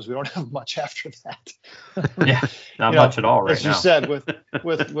problem is we don't have much after that. Yeah, not much at all right as now. As you said, with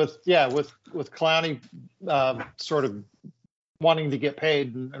Clowney sort of wanting to get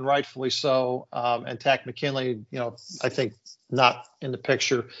paid, and rightfully so, and Tack McKinley, I think not in the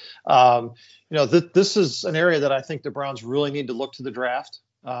picture. This is an area that I think the Browns really need to look to the draft.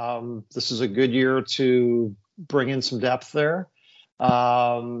 This is a good year to bring in some depth there.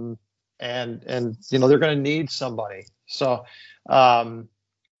 And they're going to need somebody. So, even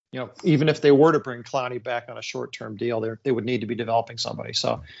if they were to bring Clowney back on a short-term deal, they would need to be developing somebody.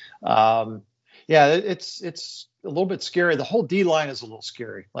 So, it's a little bit scary. The whole D line is a little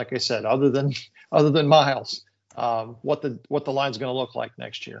scary. Like I said, other than Miles, what the line's going to look like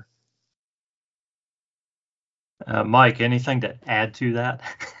next year. Mike, anything to add to that?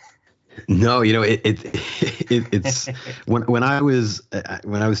 No, it's when I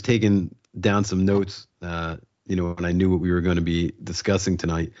was taking down some notes, when I knew what we were going to be discussing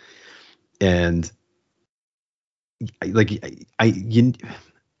tonight, and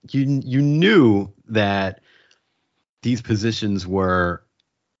you knew that these positions were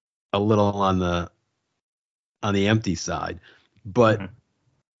a little on the empty side, but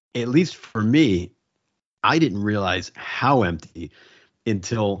at least for me, I didn't realize how empty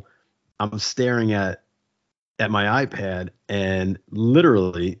until I'm staring at my iPad, and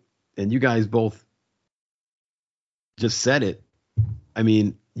literally, and you guys both just said it. I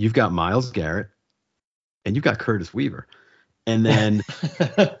mean, you've got Myles Garrett and you've got Curtis Weaver, and then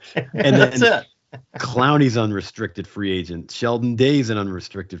That's it. Clowney's unrestricted free agent. Sheldon Day's an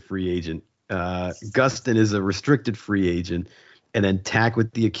unrestricted free agent. Gustin is a restricted free agent. And then Tack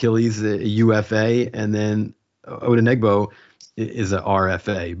with the Achilles, a UFA, and then Odenegbo is a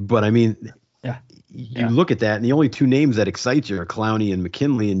RFA. But I mean, you look at that, and the only two names that excite you are Clowney and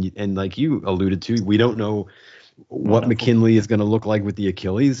McKinley, and like you alluded to, we don't know what McKinley is going to look like with the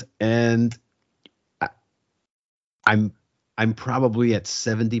Achilles, and I'm probably at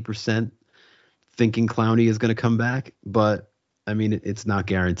 70% thinking Clowney is going to come back, but I mean, it's not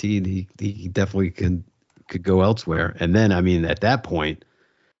guaranteed. He definitely could go elsewhere. And then, I mean, at that point,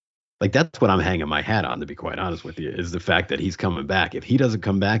 like, that's what I'm hanging my hat on, to be quite honest with you, is the fact that he's coming back. If he doesn't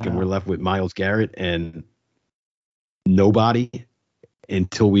come back and we're left with Myles Garrett and nobody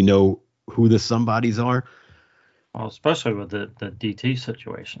until we know who the somebodies are. Well, especially with the DT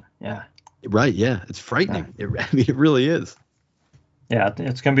situation. Yeah. Right. Yeah. It's frightening. It really is. Yeah.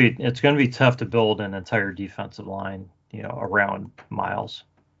 It's going to be tough to build an entire defensive line, around Myles.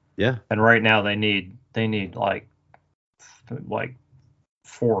 Yeah. And right now they need like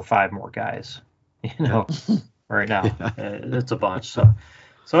 4 or 5 more guys, right now. It's a bunch. So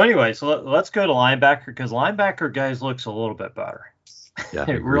anyway, let's go to linebacker, because linebacker guys looks a little bit better. Yeah,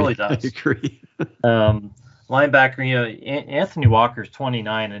 it really does. I agree. Linebacker, Anthony Walker's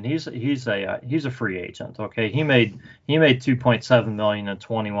 29, and he's a free agent. Okay, he made $2.7 million in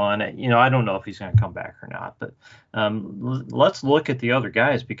 21. I don't know if he's going to come back or not, but let's look at the other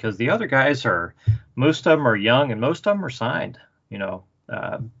guys, because the other guys most of them are young and most of them are signed.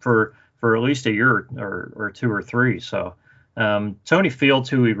 For at least a year or 2 or 3. So Tony Fields,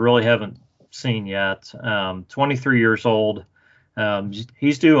 who we really haven't seen yet, 23 years old.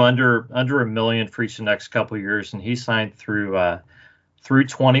 He's due under $1 million for each of the next couple of years, and he signed through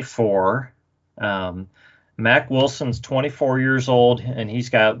 24. Mac Wilson's 24 years old, and he's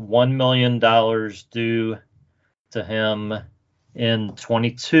got $1 million due to him in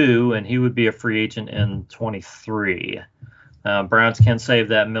 22, and he would be a free agent in 23. Browns can save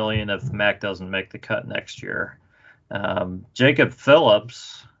that $1 million if Mack doesn't make the cut next year. Jacob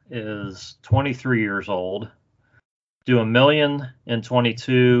Phillips is 23 years old. Do $1 million in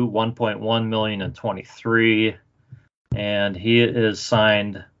 22, $1.1 million in 23, and he is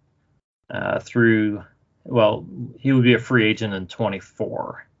signed he would be a free agent in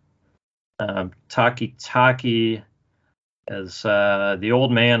 24. Taki is the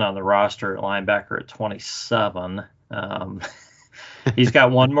old man on the roster at linebacker at 27. He's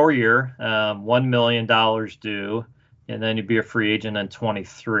got one more year, $1 million due, and then he'd be a free agent in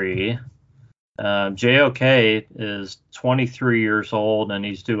 23. JOK is 23 years old, and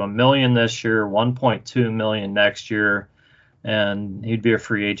he's due $1 million this year, $1.2 million next year, and he'd be a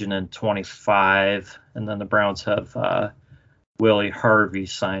free agent in 25. And then the Browns have Willie Harvey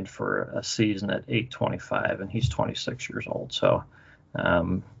signed for a season at $825, and he's 26 years old. So,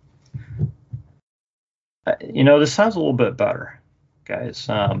 this sounds a little bit better, guys.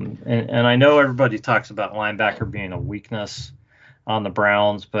 And I know everybody talks about linebacker being a weakness on the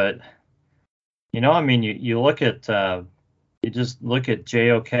Browns, but you just look at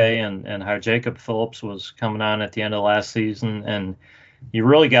JOK and how Jacob Phillips was coming on at the end of last season, and you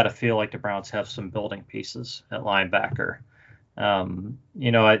really got to feel like the Browns have some building pieces at linebacker.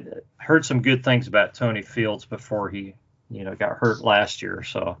 I heard some good things about Tony Fields before he, got hurt last year.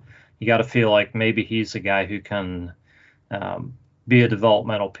 So you got to feel like maybe he's a guy who can be a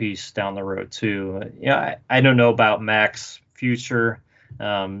developmental piece down the road too. I don't know about Mack's future.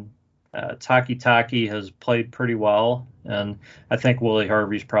 Taki has played pretty well, and I think Willie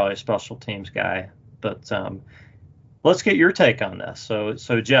Harvey's probably a special teams guy. But let's get your take on this.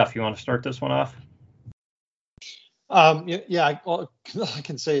 So Jeff, you want to start this one off? All I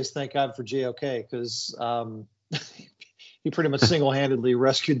can say is thank God for JOK, because he pretty much single-handedly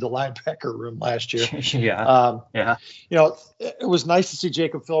rescued the linebacker room last year. Yeah. It was nice to see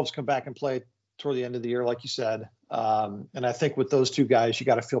Jacob Phillips come back and play toward the end of the year, like you said. And I think with those two guys, you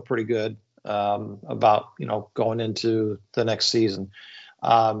got to feel pretty good about, going into the next season.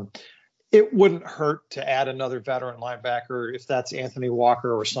 It wouldn't hurt to add another veteran linebacker if that's Anthony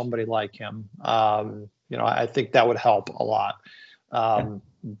Walker or somebody like him. I think that would help a lot.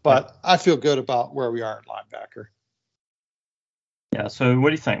 But I feel good about where we are at linebacker. Yeah. So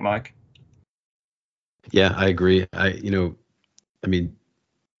what do you think, Mike? Yeah, I agree.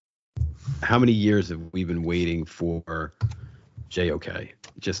 How many years have we been waiting for JOK?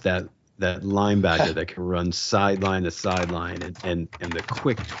 Just that linebacker that can run sideline to sideline and the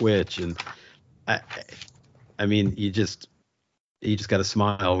quick twitch. And you just got to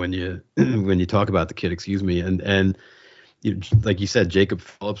smile when you talk about the kid. Excuse me. And like you said, Jacob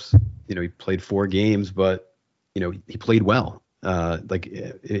Phillips. He played 4 games, but he played well. Like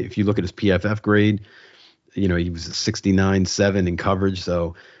if you look at his PFF grade, he was 69.7 in coverage.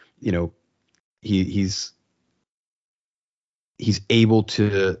 So he's able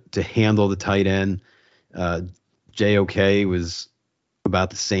to handle the tight end. JOK was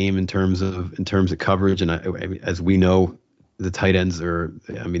about the same in terms of coverage, and as we know, the tight ends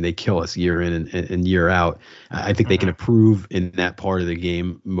they kill us year in and year out. I think they can improve in that part of the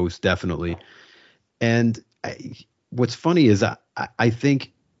game most definitely. And what's funny is I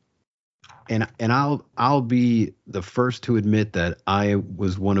think, and I'll be the first to admit that I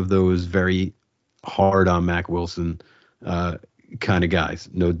was one of those very hard on Mack Wilson kind of guys,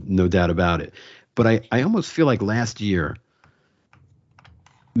 no doubt about it. But I almost feel like last year,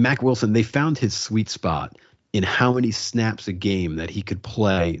 Mack Wilson, they found his sweet spot in how many snaps a game that he could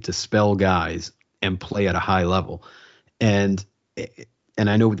play to spell guys and play at a high level. And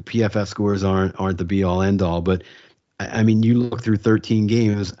I know the PFF scores aren't the be all end all, but you look through 13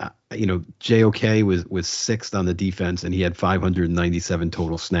 games, JOK was 6th on the defense and he had 597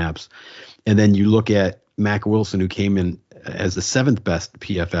 total snaps. And then you look at Mack Wilson, who came in as the 7th best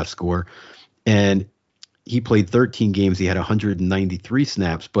PFF score, and he played 13 games. He had 193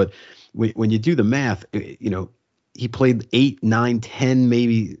 snaps. But when you do the math, he played 8, 9, 10,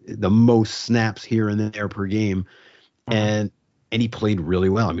 maybe the most snaps here and there per game. And he played really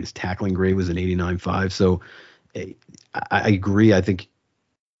well. His tackling grade was an 89.5. So I agree. I think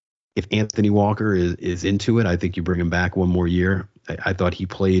if Anthony Walker is into it, I think you bring him back one more year. I thought he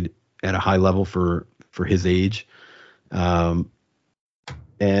played at a high level for his age. And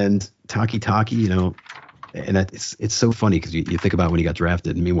Taki, and it's so funny because you think about when he got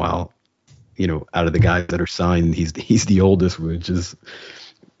drafted, and meanwhile, out of the guys that are signed, he's the oldest, which is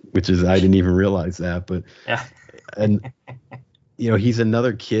I didn't even realize that. But yeah. And he's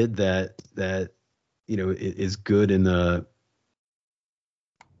another kid that is good in the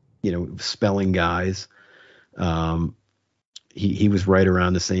spelling guys. He was right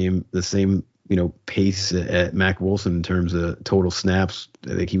around the same pace at Mac Wilson in terms of total snaps.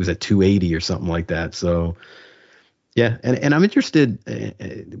 I think he was at 280 or something like that. So yeah, and I'm interested.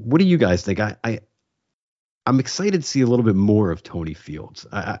 What do you guys think? I'm excited to see a little bit more of Tony Fields.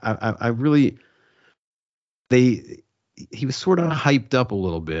 I really he was sort of hyped up a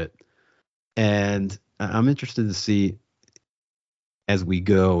little bit, and I'm interested to see as we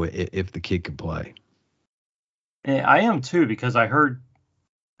go if the kid can play. Yeah, I am too, because I heard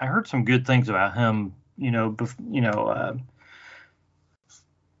some good things about him.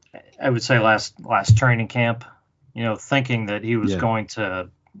 I would say last training camp. Thinking that he was going to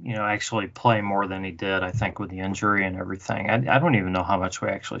actually play more than he did. I think with the injury and everything. I don't even know how much we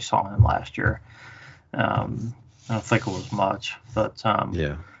actually saw him last year. I don't think it was much, but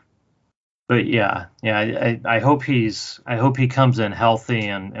But I hope he comes in healthy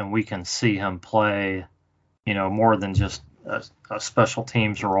and we can see him play, more than just a special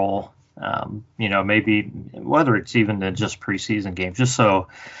teams role. Maybe whether it's even in just preseason games, just so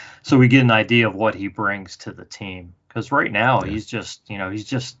we get an idea of what he brings to the team. Because right now he's just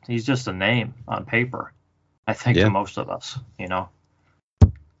a name on paper, I think, to most of us.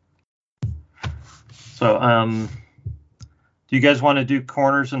 So, do you guys want to do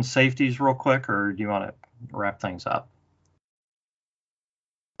corners and safeties real quick, or do you want to wrap things up?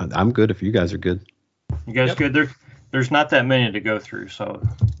 I'm good if you guys are good. You guys good? There's not that many to go through. So,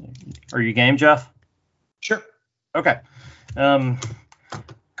 are you game, Jeff? Sure. Okay.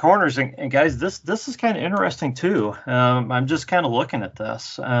 Corners and guys, this is kind of interesting too. I'm just kind of looking at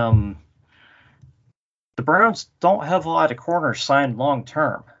this. The Browns don't have a lot of corners signed long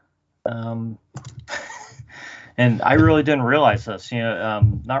term. And I really didn't realize this,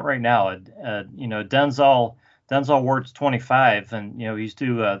 not right now. Denzel Ward's 25, and he's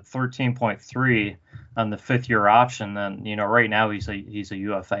due 13.3 on the 5th-year option. Then right now he's a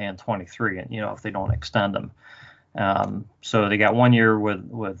UFA in 23, and if they don't extend him, so they got 1 year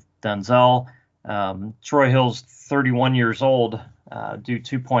with Denzel. Troy Hill's 31 years old, due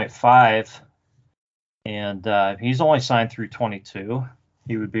 2.5, and he's only signed through 22.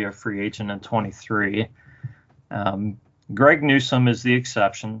 He would be a free agent in 23. Greg Newsome is the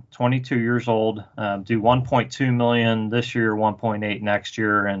exception, 22 years old, due $1.2 million this year, 1.8 next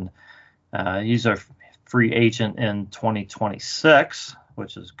year, and he's a free agent in 2026,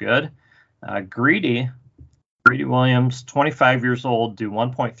 which is good. Greedy Williams, 25 years old, due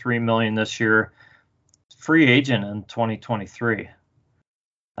 $1.3 million this year, free agent in 2023.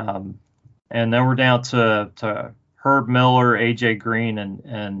 And then we're down to Herb Miller, AJ Green,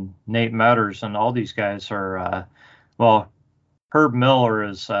 and Nate Metters, and all these guys are, Herb Miller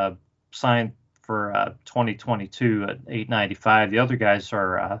is signed for 2022 at $895. The other guys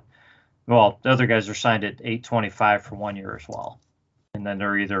are, signed at $825 for 1 year as well, and then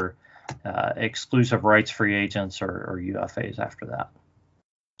they're either exclusive rights free agents or UFAs after that.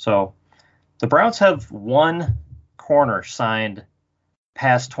 So the Browns have one corner signed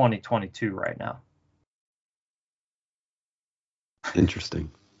past 2022 right now.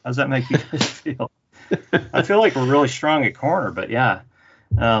 Interesting. How does that make you guys feel? I feel like we're really strong at corner, but yeah.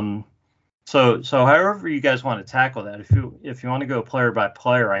 So however you guys want to tackle that, if you want to go player by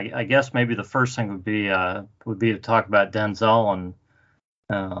player, I guess maybe the first thing would be to talk about Denzel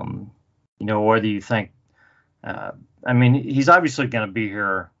and whether you think, he's obviously going to be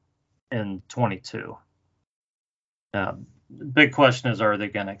here in 22. Big question is, are they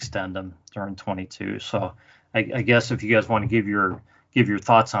going to extend him during 22? So I guess if you guys want to give your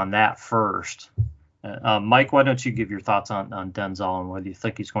thoughts on that first. Mike, why don't you give your thoughts on Denzel and whether you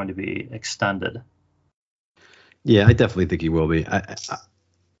think he's going to be extended? Yeah, I definitely think he will be.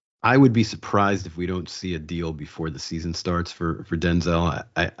 I would be surprised if we don't see a deal before the season starts for Denzel.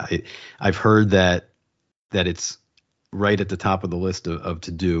 I've heard that it's right at the top of the list of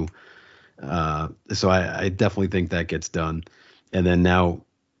to do. So I definitely think that gets done. And then now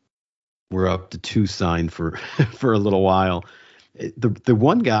we're up to 2 signed for a little while. The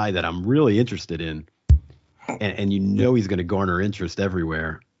one guy that I'm really interested in, and he's going to garner interest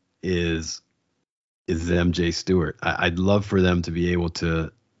everywhere, is MJ Stewart. I'd love for them to be able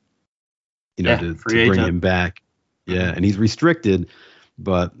to, to bring him back. Yeah, and he's restricted,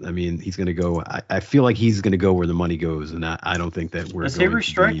 but he's going to go. I feel like he's going to go where the money goes, and I don't think that we're. Is he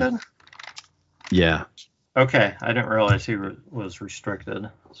restricted? Yeah. Okay, I didn't realize he was restricted.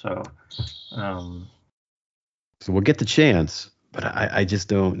 So we'll get the chance, but I just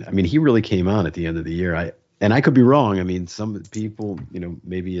don't. He really came on at the end of the year. I could be wrong. Some people,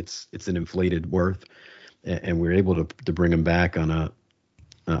 maybe it's an inflated worth, and we're able to bring him back on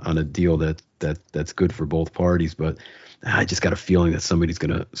on a deal that's good for both parties. But I just got a feeling that somebody's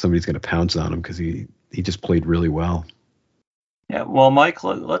gonna pounce on him because he just played really well. Yeah, well, Mike,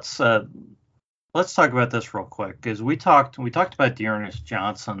 let's talk about this real quick, because we talked about Dearness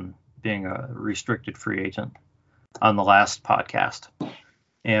Johnson being a restricted free agent on the last podcast,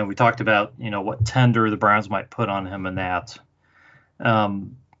 and we talked about what tender the Browns might put on him and that.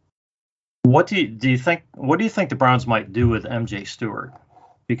 What do you think the Browns might do with MJ Stewart?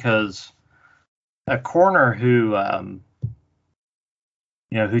 Because a corner who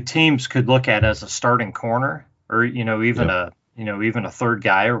teams could look at as a starting corner, or even a third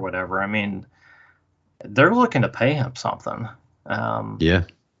guy or whatever. I mean, they're looking to pay him something. Yeah,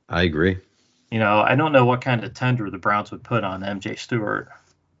 I agree. I don't know what kind of tender the Browns would put on MJ Stewart.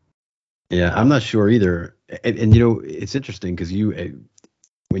 Yeah, I'm not sure either. And it's interesting because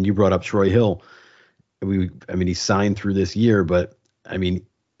when you brought up Troy Hill, he signed through this year, but I mean,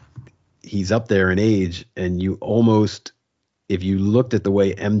 he's up there in age, and you almost, if you looked at the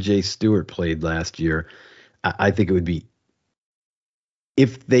way MJ Stewart played last year, I think it would be,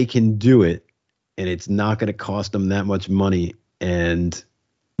 if they can do it and it's not going to cost them that much money, and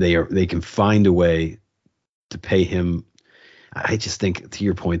they can find a way to pay him. I just think, to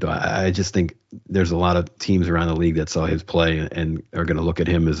your point though, I just think there's a lot of teams around the league that saw his play and are going to look at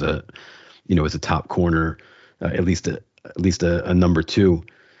him as a top corner, at least a number two.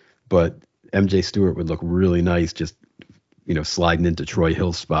 But MJ Stewart would look really nice just sliding into Troy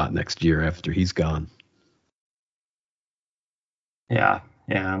Hill's spot next year after he's gone. Yeah,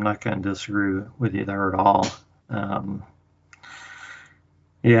 I'm not going to disagree with you there at all.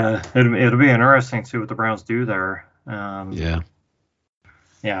 Yeah, it'll be interesting to see what the Browns do there. Yeah,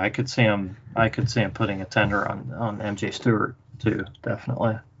 I could see him putting a tender on MJ Stewart too,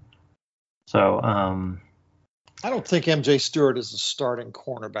 definitely. So, I don't think MJ Stewart is a starting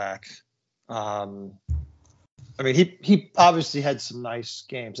cornerback. He obviously had some nice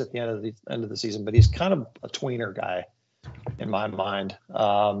games at the end of the season, but he's kind of a tweener guy in my mind.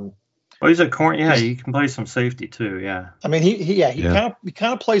 Well, he's a corner. Yeah, he can play some safety too. Yeah. I mean, he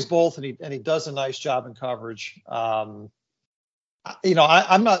kind of plays both, and he does a nice job in coverage. I'm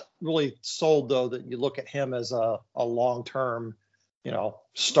not really sold though that you look at him as a long-term,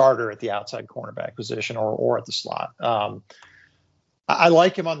 starter at the outside cornerback position or at the slot. I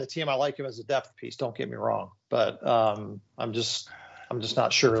like him on the team. I like him as a depth piece. Don't get me wrong, but I'm just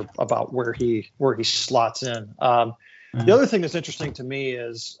not sure about where he slots in. The other thing that's interesting to me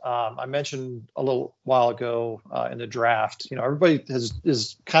is I mentioned a little while ago in the draft. Everybody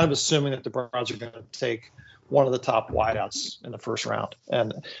is kind of assuming that the Browns are going to take one of the top wideouts in the first round,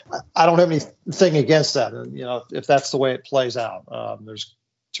 and I don't have anything against that. And if that's the way it plays out, there's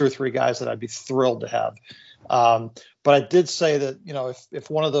 2 or 3 guys that I'd be thrilled to have. But I did say that if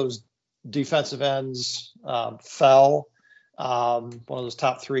one of those defensive ends fell, one of those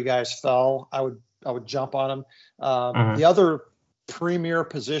top 3 guys fell, I would jump on him. The other premier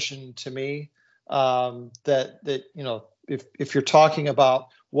position to me that if you're talking about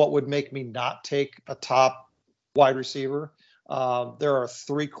what would make me not take a top wide receiver, there are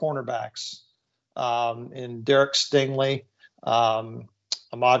 3 cornerbacks in Derek Stingley,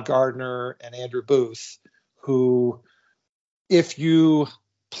 Ahmad Gardner, and Andrew Booth, who, if you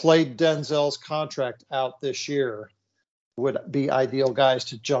played Denzel's contract out this year, would be ideal guys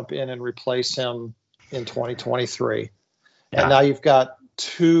to jump in and replace him in 2023. Yeah. And now you've got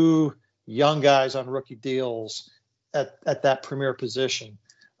 2 young guys on rookie deals at that premier position,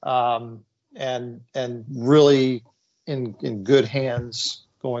 and really in good hands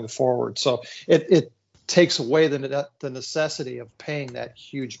going forward. So it takes away the necessity of paying that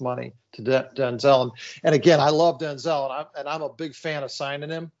huge money to Denzel. And again, I love Denzel, and I'm a big fan of signing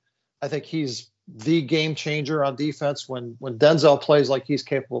him. I think he's the game changer on defense. When Denzel plays like he's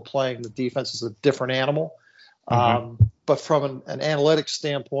capable of playing, the defense is a different animal. But from an analytics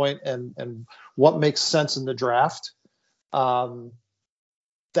standpoint and what makes sense in the draft,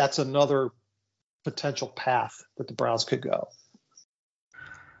 that's another potential path that the Browns could go.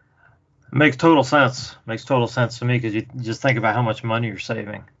 Makes total sense. Makes total sense to me, because you just think about how much money you're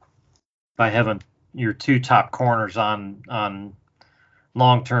saving by having your 2 top corners on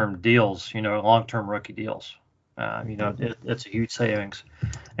long-term deals, long-term rookie deals. It's a huge savings.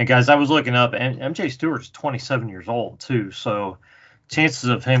 And guys, I was looking up, and MJ Stewart's 27 years old too, so chances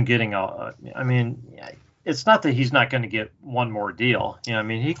of him getting it's not that he's not going to get one more deal.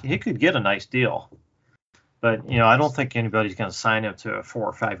 He could get a nice deal, but I don't think anybody's going to sign him to a 4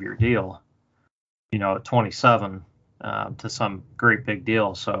 or 5 year deal, at 27 to some great big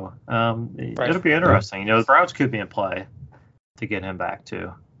deal. So It'll be interesting. The Browns could be in play get him back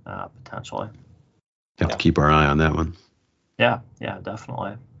to potentially. Have to keep our eye on that one. Yeah,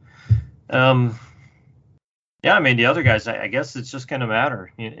 definitely. Yeah, I mean, the other guys, I guess it's just going to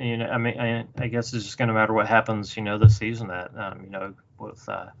matter. You know, I mean, I guess it's just going to matter what happens, this season. That, with,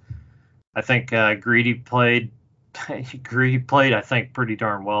 I think Greedy played, I think, pretty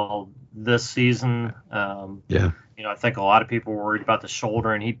darn well this season. I think a lot of people were worried about the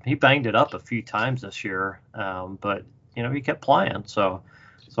shoulder, and he banged it up a few times this year. But he kept playing, so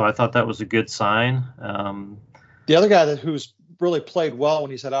I thought that was a good sign. The other guy who's really played well when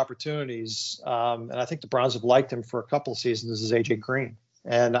he's had opportunities, and I think the Browns have liked him for a couple of seasons, is AJ Green.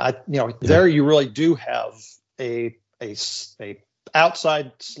 And there you really do have a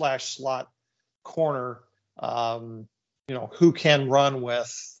outside / slot corner, who can run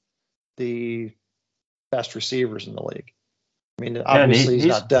with the best receivers in the league. I mean, obviously he's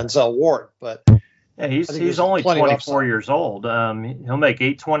not Denzel Ward, but yeah, he's only 24 years old. He'll make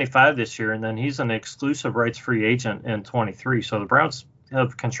 $825 this year, and then he's an exclusive rights free agent in 23. So the Browns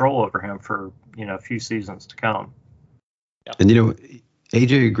have control over him for a few seasons to come. Yeah. And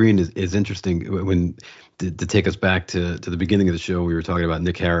AJ Green is interesting. When to take us back to the beginning of the show, we were talking about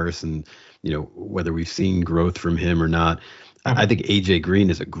Nick Harris and whether we've seen growth from him or not. Mm-hmm. I think AJ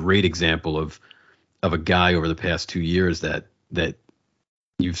Green is a great example of a guy over the past 2 years that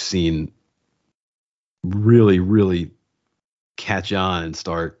you've seen really, really catch on and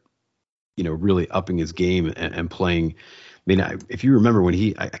start, really upping his game and playing. I mean, if you remember when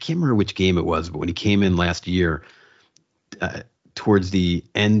I can't remember which game it was, but when he came in last year, towards the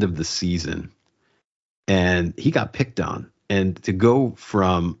end of the season, and he got picked on, and to go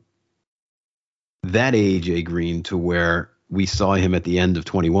from that AJ Green to where we saw him at the end of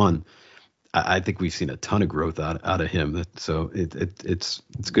 21, I think we've seen a ton of growth out of him. So it's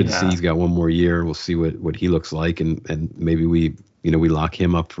good to see he's got one more year. We'll see what he looks like, and maybe we lock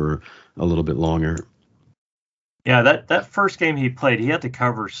him up for a little bit longer. Yeah, that first game he played, he had to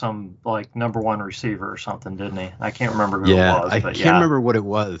cover some like number one receiver or something, didn't he? I can't remember who it was. I can't remember what it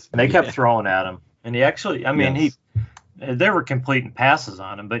was. And they kept throwing at him, and he actually, they were completing passes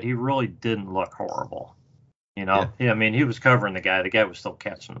on him, but he really didn't look horrible. He was covering the guy. The guy was still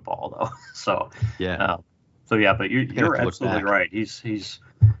catching the ball though. But you're absolutely right.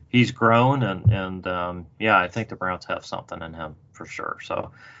 He's grown, and I think the Browns have something in him for sure.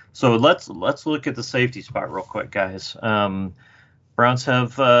 So let's look at the safety spot real quick, guys. Browns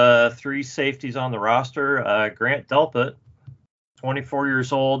have 3 safeties on the roster. Grant Delpit, 24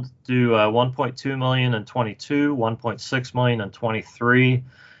 years old, do $1.2 million in 22, $1.6 million in 23.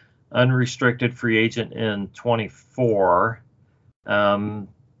 Unrestricted free agent in 24. John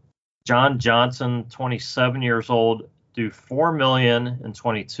Johnson, 27 years old, do $4 million in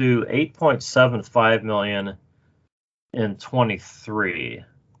 22, $8.75 million in 23,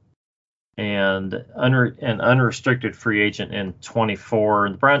 and an unrestricted free agent in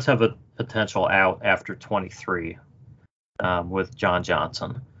 24. The Browns have a potential out after 23 with John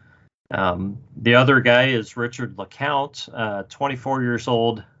Johnson. The other guy is Richard LeCount, 24 years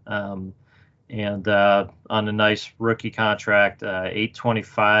old, and on a nice rookie contract,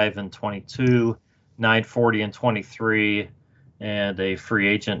 $825 in 22, $940 in 23, and a free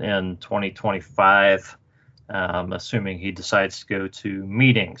agent in 2025, assuming he decides to go to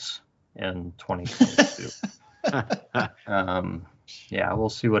meetings in 2022. We'll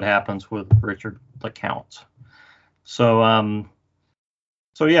see what happens with Richard LeCount.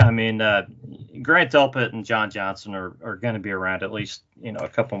 Grant Delpit and John Johnson are going to be around at least, a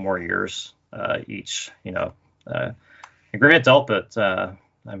couple more years each, Grant Delpit,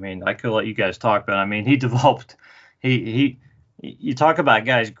 I could let you guys talk, but he developed, you talk about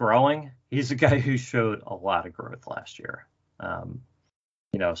guys growing. He's a guy who showed a lot of growth last year.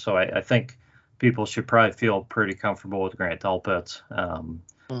 So I think people should probably feel pretty comfortable with Grant Delpit. I'll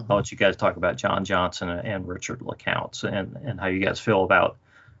let you guys talk about John Johnson and Richard LeCount and how you guys feel about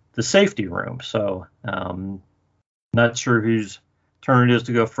the safety room. So not sure whose turn it is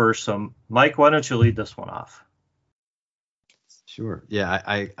to go first. So Mike, why don't you lead this one off? Sure. Yeah,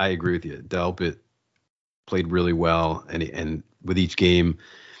 I agree with you. Delpit played really well, and with each game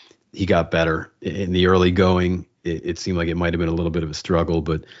he got better. In the early going, it seemed like it might have been a little bit of a struggle,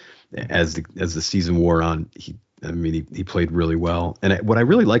 but as the season wore on, he played really well. And what I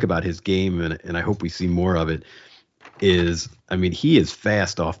really like about his game, and I hope we see more of it, is he is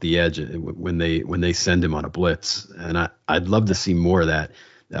fast off the edge when they send him on a blitz, and I'd love to see more of that.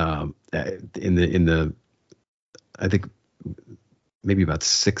 In the I think maybe about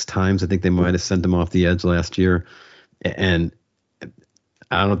 6 times I think they might have sent him off the edge last year, and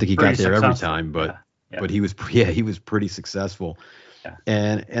I don't think he got there every time, but but he was pretty successful. Yeah.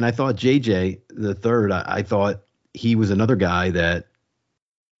 And I thought JJ the third, I thought he was another guy that,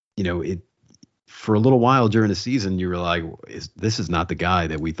 for a little while during the season, you were like, this is not the guy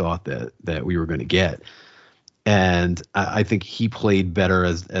that we thought that we were going to get. And I think he played better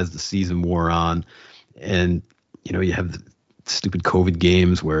as the season wore on. And, you have the stupid COVID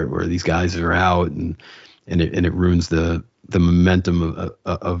games where these guys are out and it ruins the momentum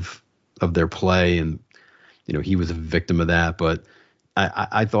of their play. And, he was a victim of that. But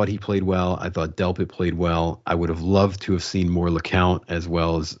I thought he played well. I thought Delpit played well. I would have loved to have seen more LeCount as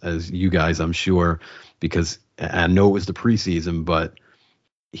well as you guys, I'm sure, because I know it was the preseason, but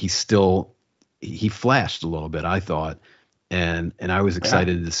he flashed a little bit, I thought. And I was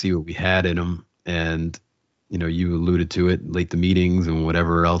excited to see what we had in him. And, you alluded to it, late the meetings and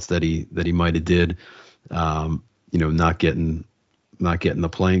whatever else that he might have did, not getting the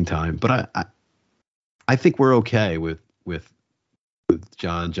playing time. But I think we're okay with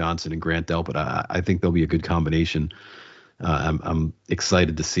John Johnson and Grant Delpit. I think they'll be a good combination. I'm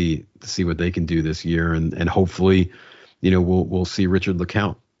excited to see what they can do this year, and hopefully, we'll see Richard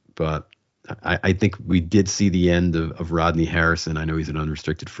LeCount. But I think we did see the end of Rodney Harrison. I know he's an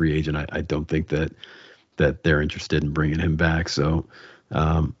unrestricted free agent. I don't think that they're interested in bringing him back. So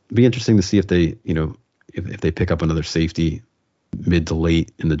it'd be interesting to see if they if they pick up another safety mid to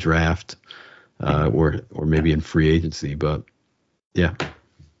late in the draft, or maybe in free agency. But yeah,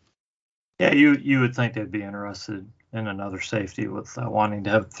 you would think they'd be interested in another safety with wanting to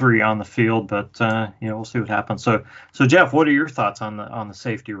have 3 on the field, but we'll see what happens. So Jeff, what are your thoughts on the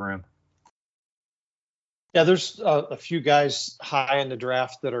safety room? Yeah, there's a few guys high in the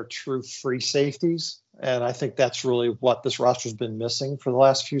draft that are true free safeties, and I think that's really what this roster's been missing for the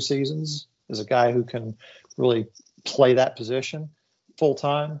last few seasons, is a guy who can really play that position full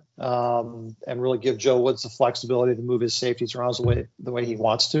time, and really give Joe Woods the flexibility to move his safeties around the way he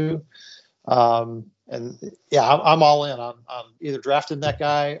wants to. And yeah, I'm all in on either drafting that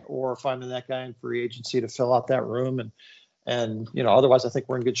guy or finding that guy in free agency to fill out that room. And otherwise I think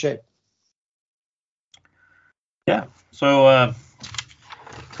we're in good shape. Yeah. So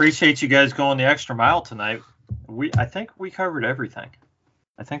appreciate you guys going the extra mile tonight. I think we covered everything.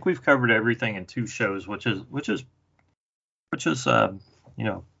 I think we've covered everything in 2 shows, which is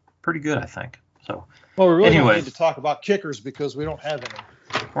pretty good, I think. So well, we really don't need to talk about kickers because we don't have any.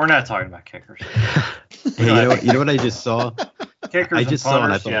 We're not talking about kickers. Hey, you know what I just saw? Kickers I just and punters, saw,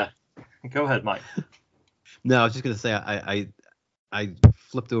 and I thought, yeah. Go ahead, Mike. No, I was just gonna say I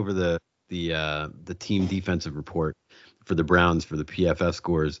flipped over the team defensive report for the Browns for the PFF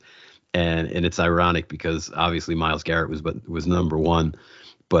scores, and it's ironic because obviously Myles Garrett was number 1,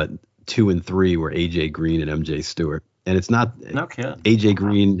 but 2 and 3 were AJ Green and MJ Stewart. And it's not no kidding. AJ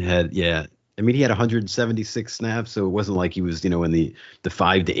Green had he had 176 snaps, so it wasn't like he was in the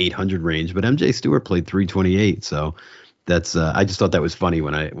 500 to 800 range. But MJ Stewart played 328, so that's I just thought that was funny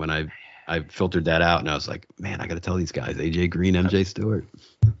when I filtered that out, and I was like, man, I got to tell these guys, AJ Green, MJ Stewart.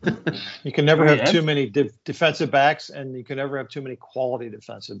 You can never have too many defensive backs, and you can never have too many quality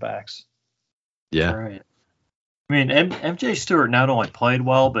defensive backs. Yeah, right. I mean, MJ Stewart not only played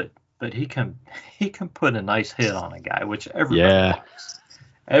well, but he can put a nice hit on a guy, which everybody likes.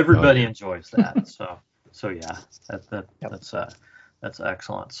 Everybody enjoys that. So yeah, that's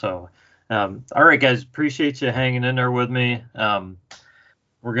excellent. So, all right, guys, appreciate you hanging in there with me.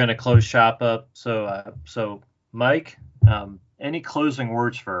 We're going to close shop up. So Mike, any closing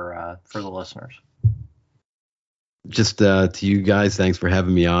words for the listeners? Just to you guys, thanks for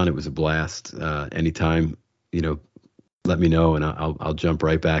having me on. It was a blast. Anytime, let me know and I'll jump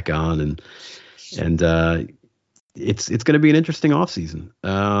right back on. And it's going to be an interesting offseason.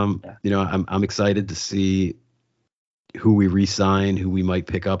 I'm excited to see who we re-sign, who we might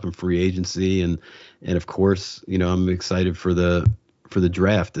pick up in free agency, and of course, I'm excited for the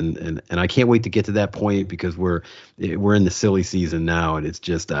draft, and I can't wait to get to that point because we're in the silly season now, and it's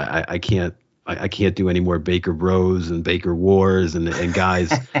just I can't do any more Baker Bros and Baker Wars and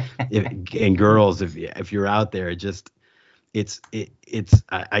guys and girls if you're out there.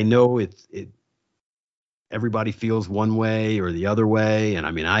 I know everybody feels one way or the other way, and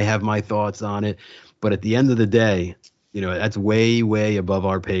I mean I have my thoughts on it, but at the end of the day, that's way above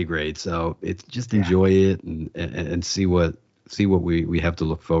our pay grade. So it's just enjoy it and see what we have to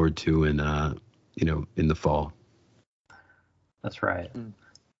look forward to in the fall. That's right.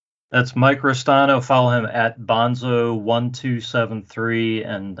 That's Mike Ristano. Follow him at Bonzo1273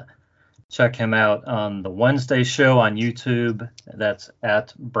 and check him out on the Wednesday show on YouTube. That's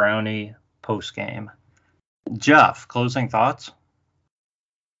at Brownie Postgame. Jeff, closing thoughts?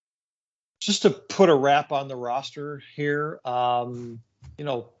 Just to put a wrap on the roster here,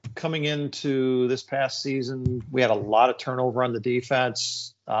 coming into this past season, we had a lot of turnover on the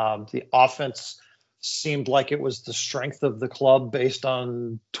defense. The offense seemed like it was the strength of the club based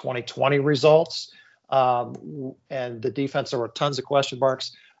on 2020 results. And the defense, there were tons of question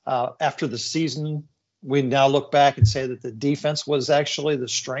marks. After the season, we now look back and say that the defense was actually the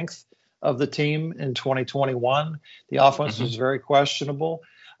strength of the team in 2021. The offense was very questionable.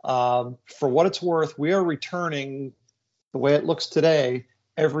 For what it's worth, we are returning, the way it looks today,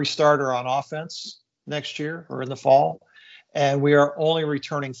 every starter on offense next year or in the fall. And we are only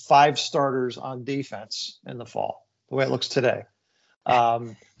returning 5 starters on defense in the fall, the way it looks today.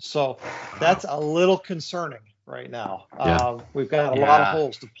 So that's a little concerning right now. We've got a lot of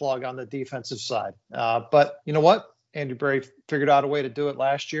holes to plug on the defensive side. But you know what? Andy Berry figured out a way to do it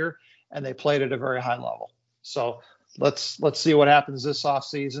last year, and they played at a very high level. So let's see what happens this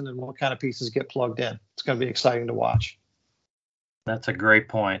offseason and what kind of pieces get plugged in. It's going to be exciting to watch. That's a great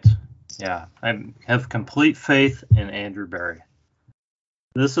point. Yeah, I have complete faith in Andrew Berry.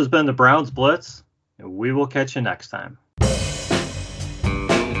 This has been the Browns Blitz, and we will catch you next time.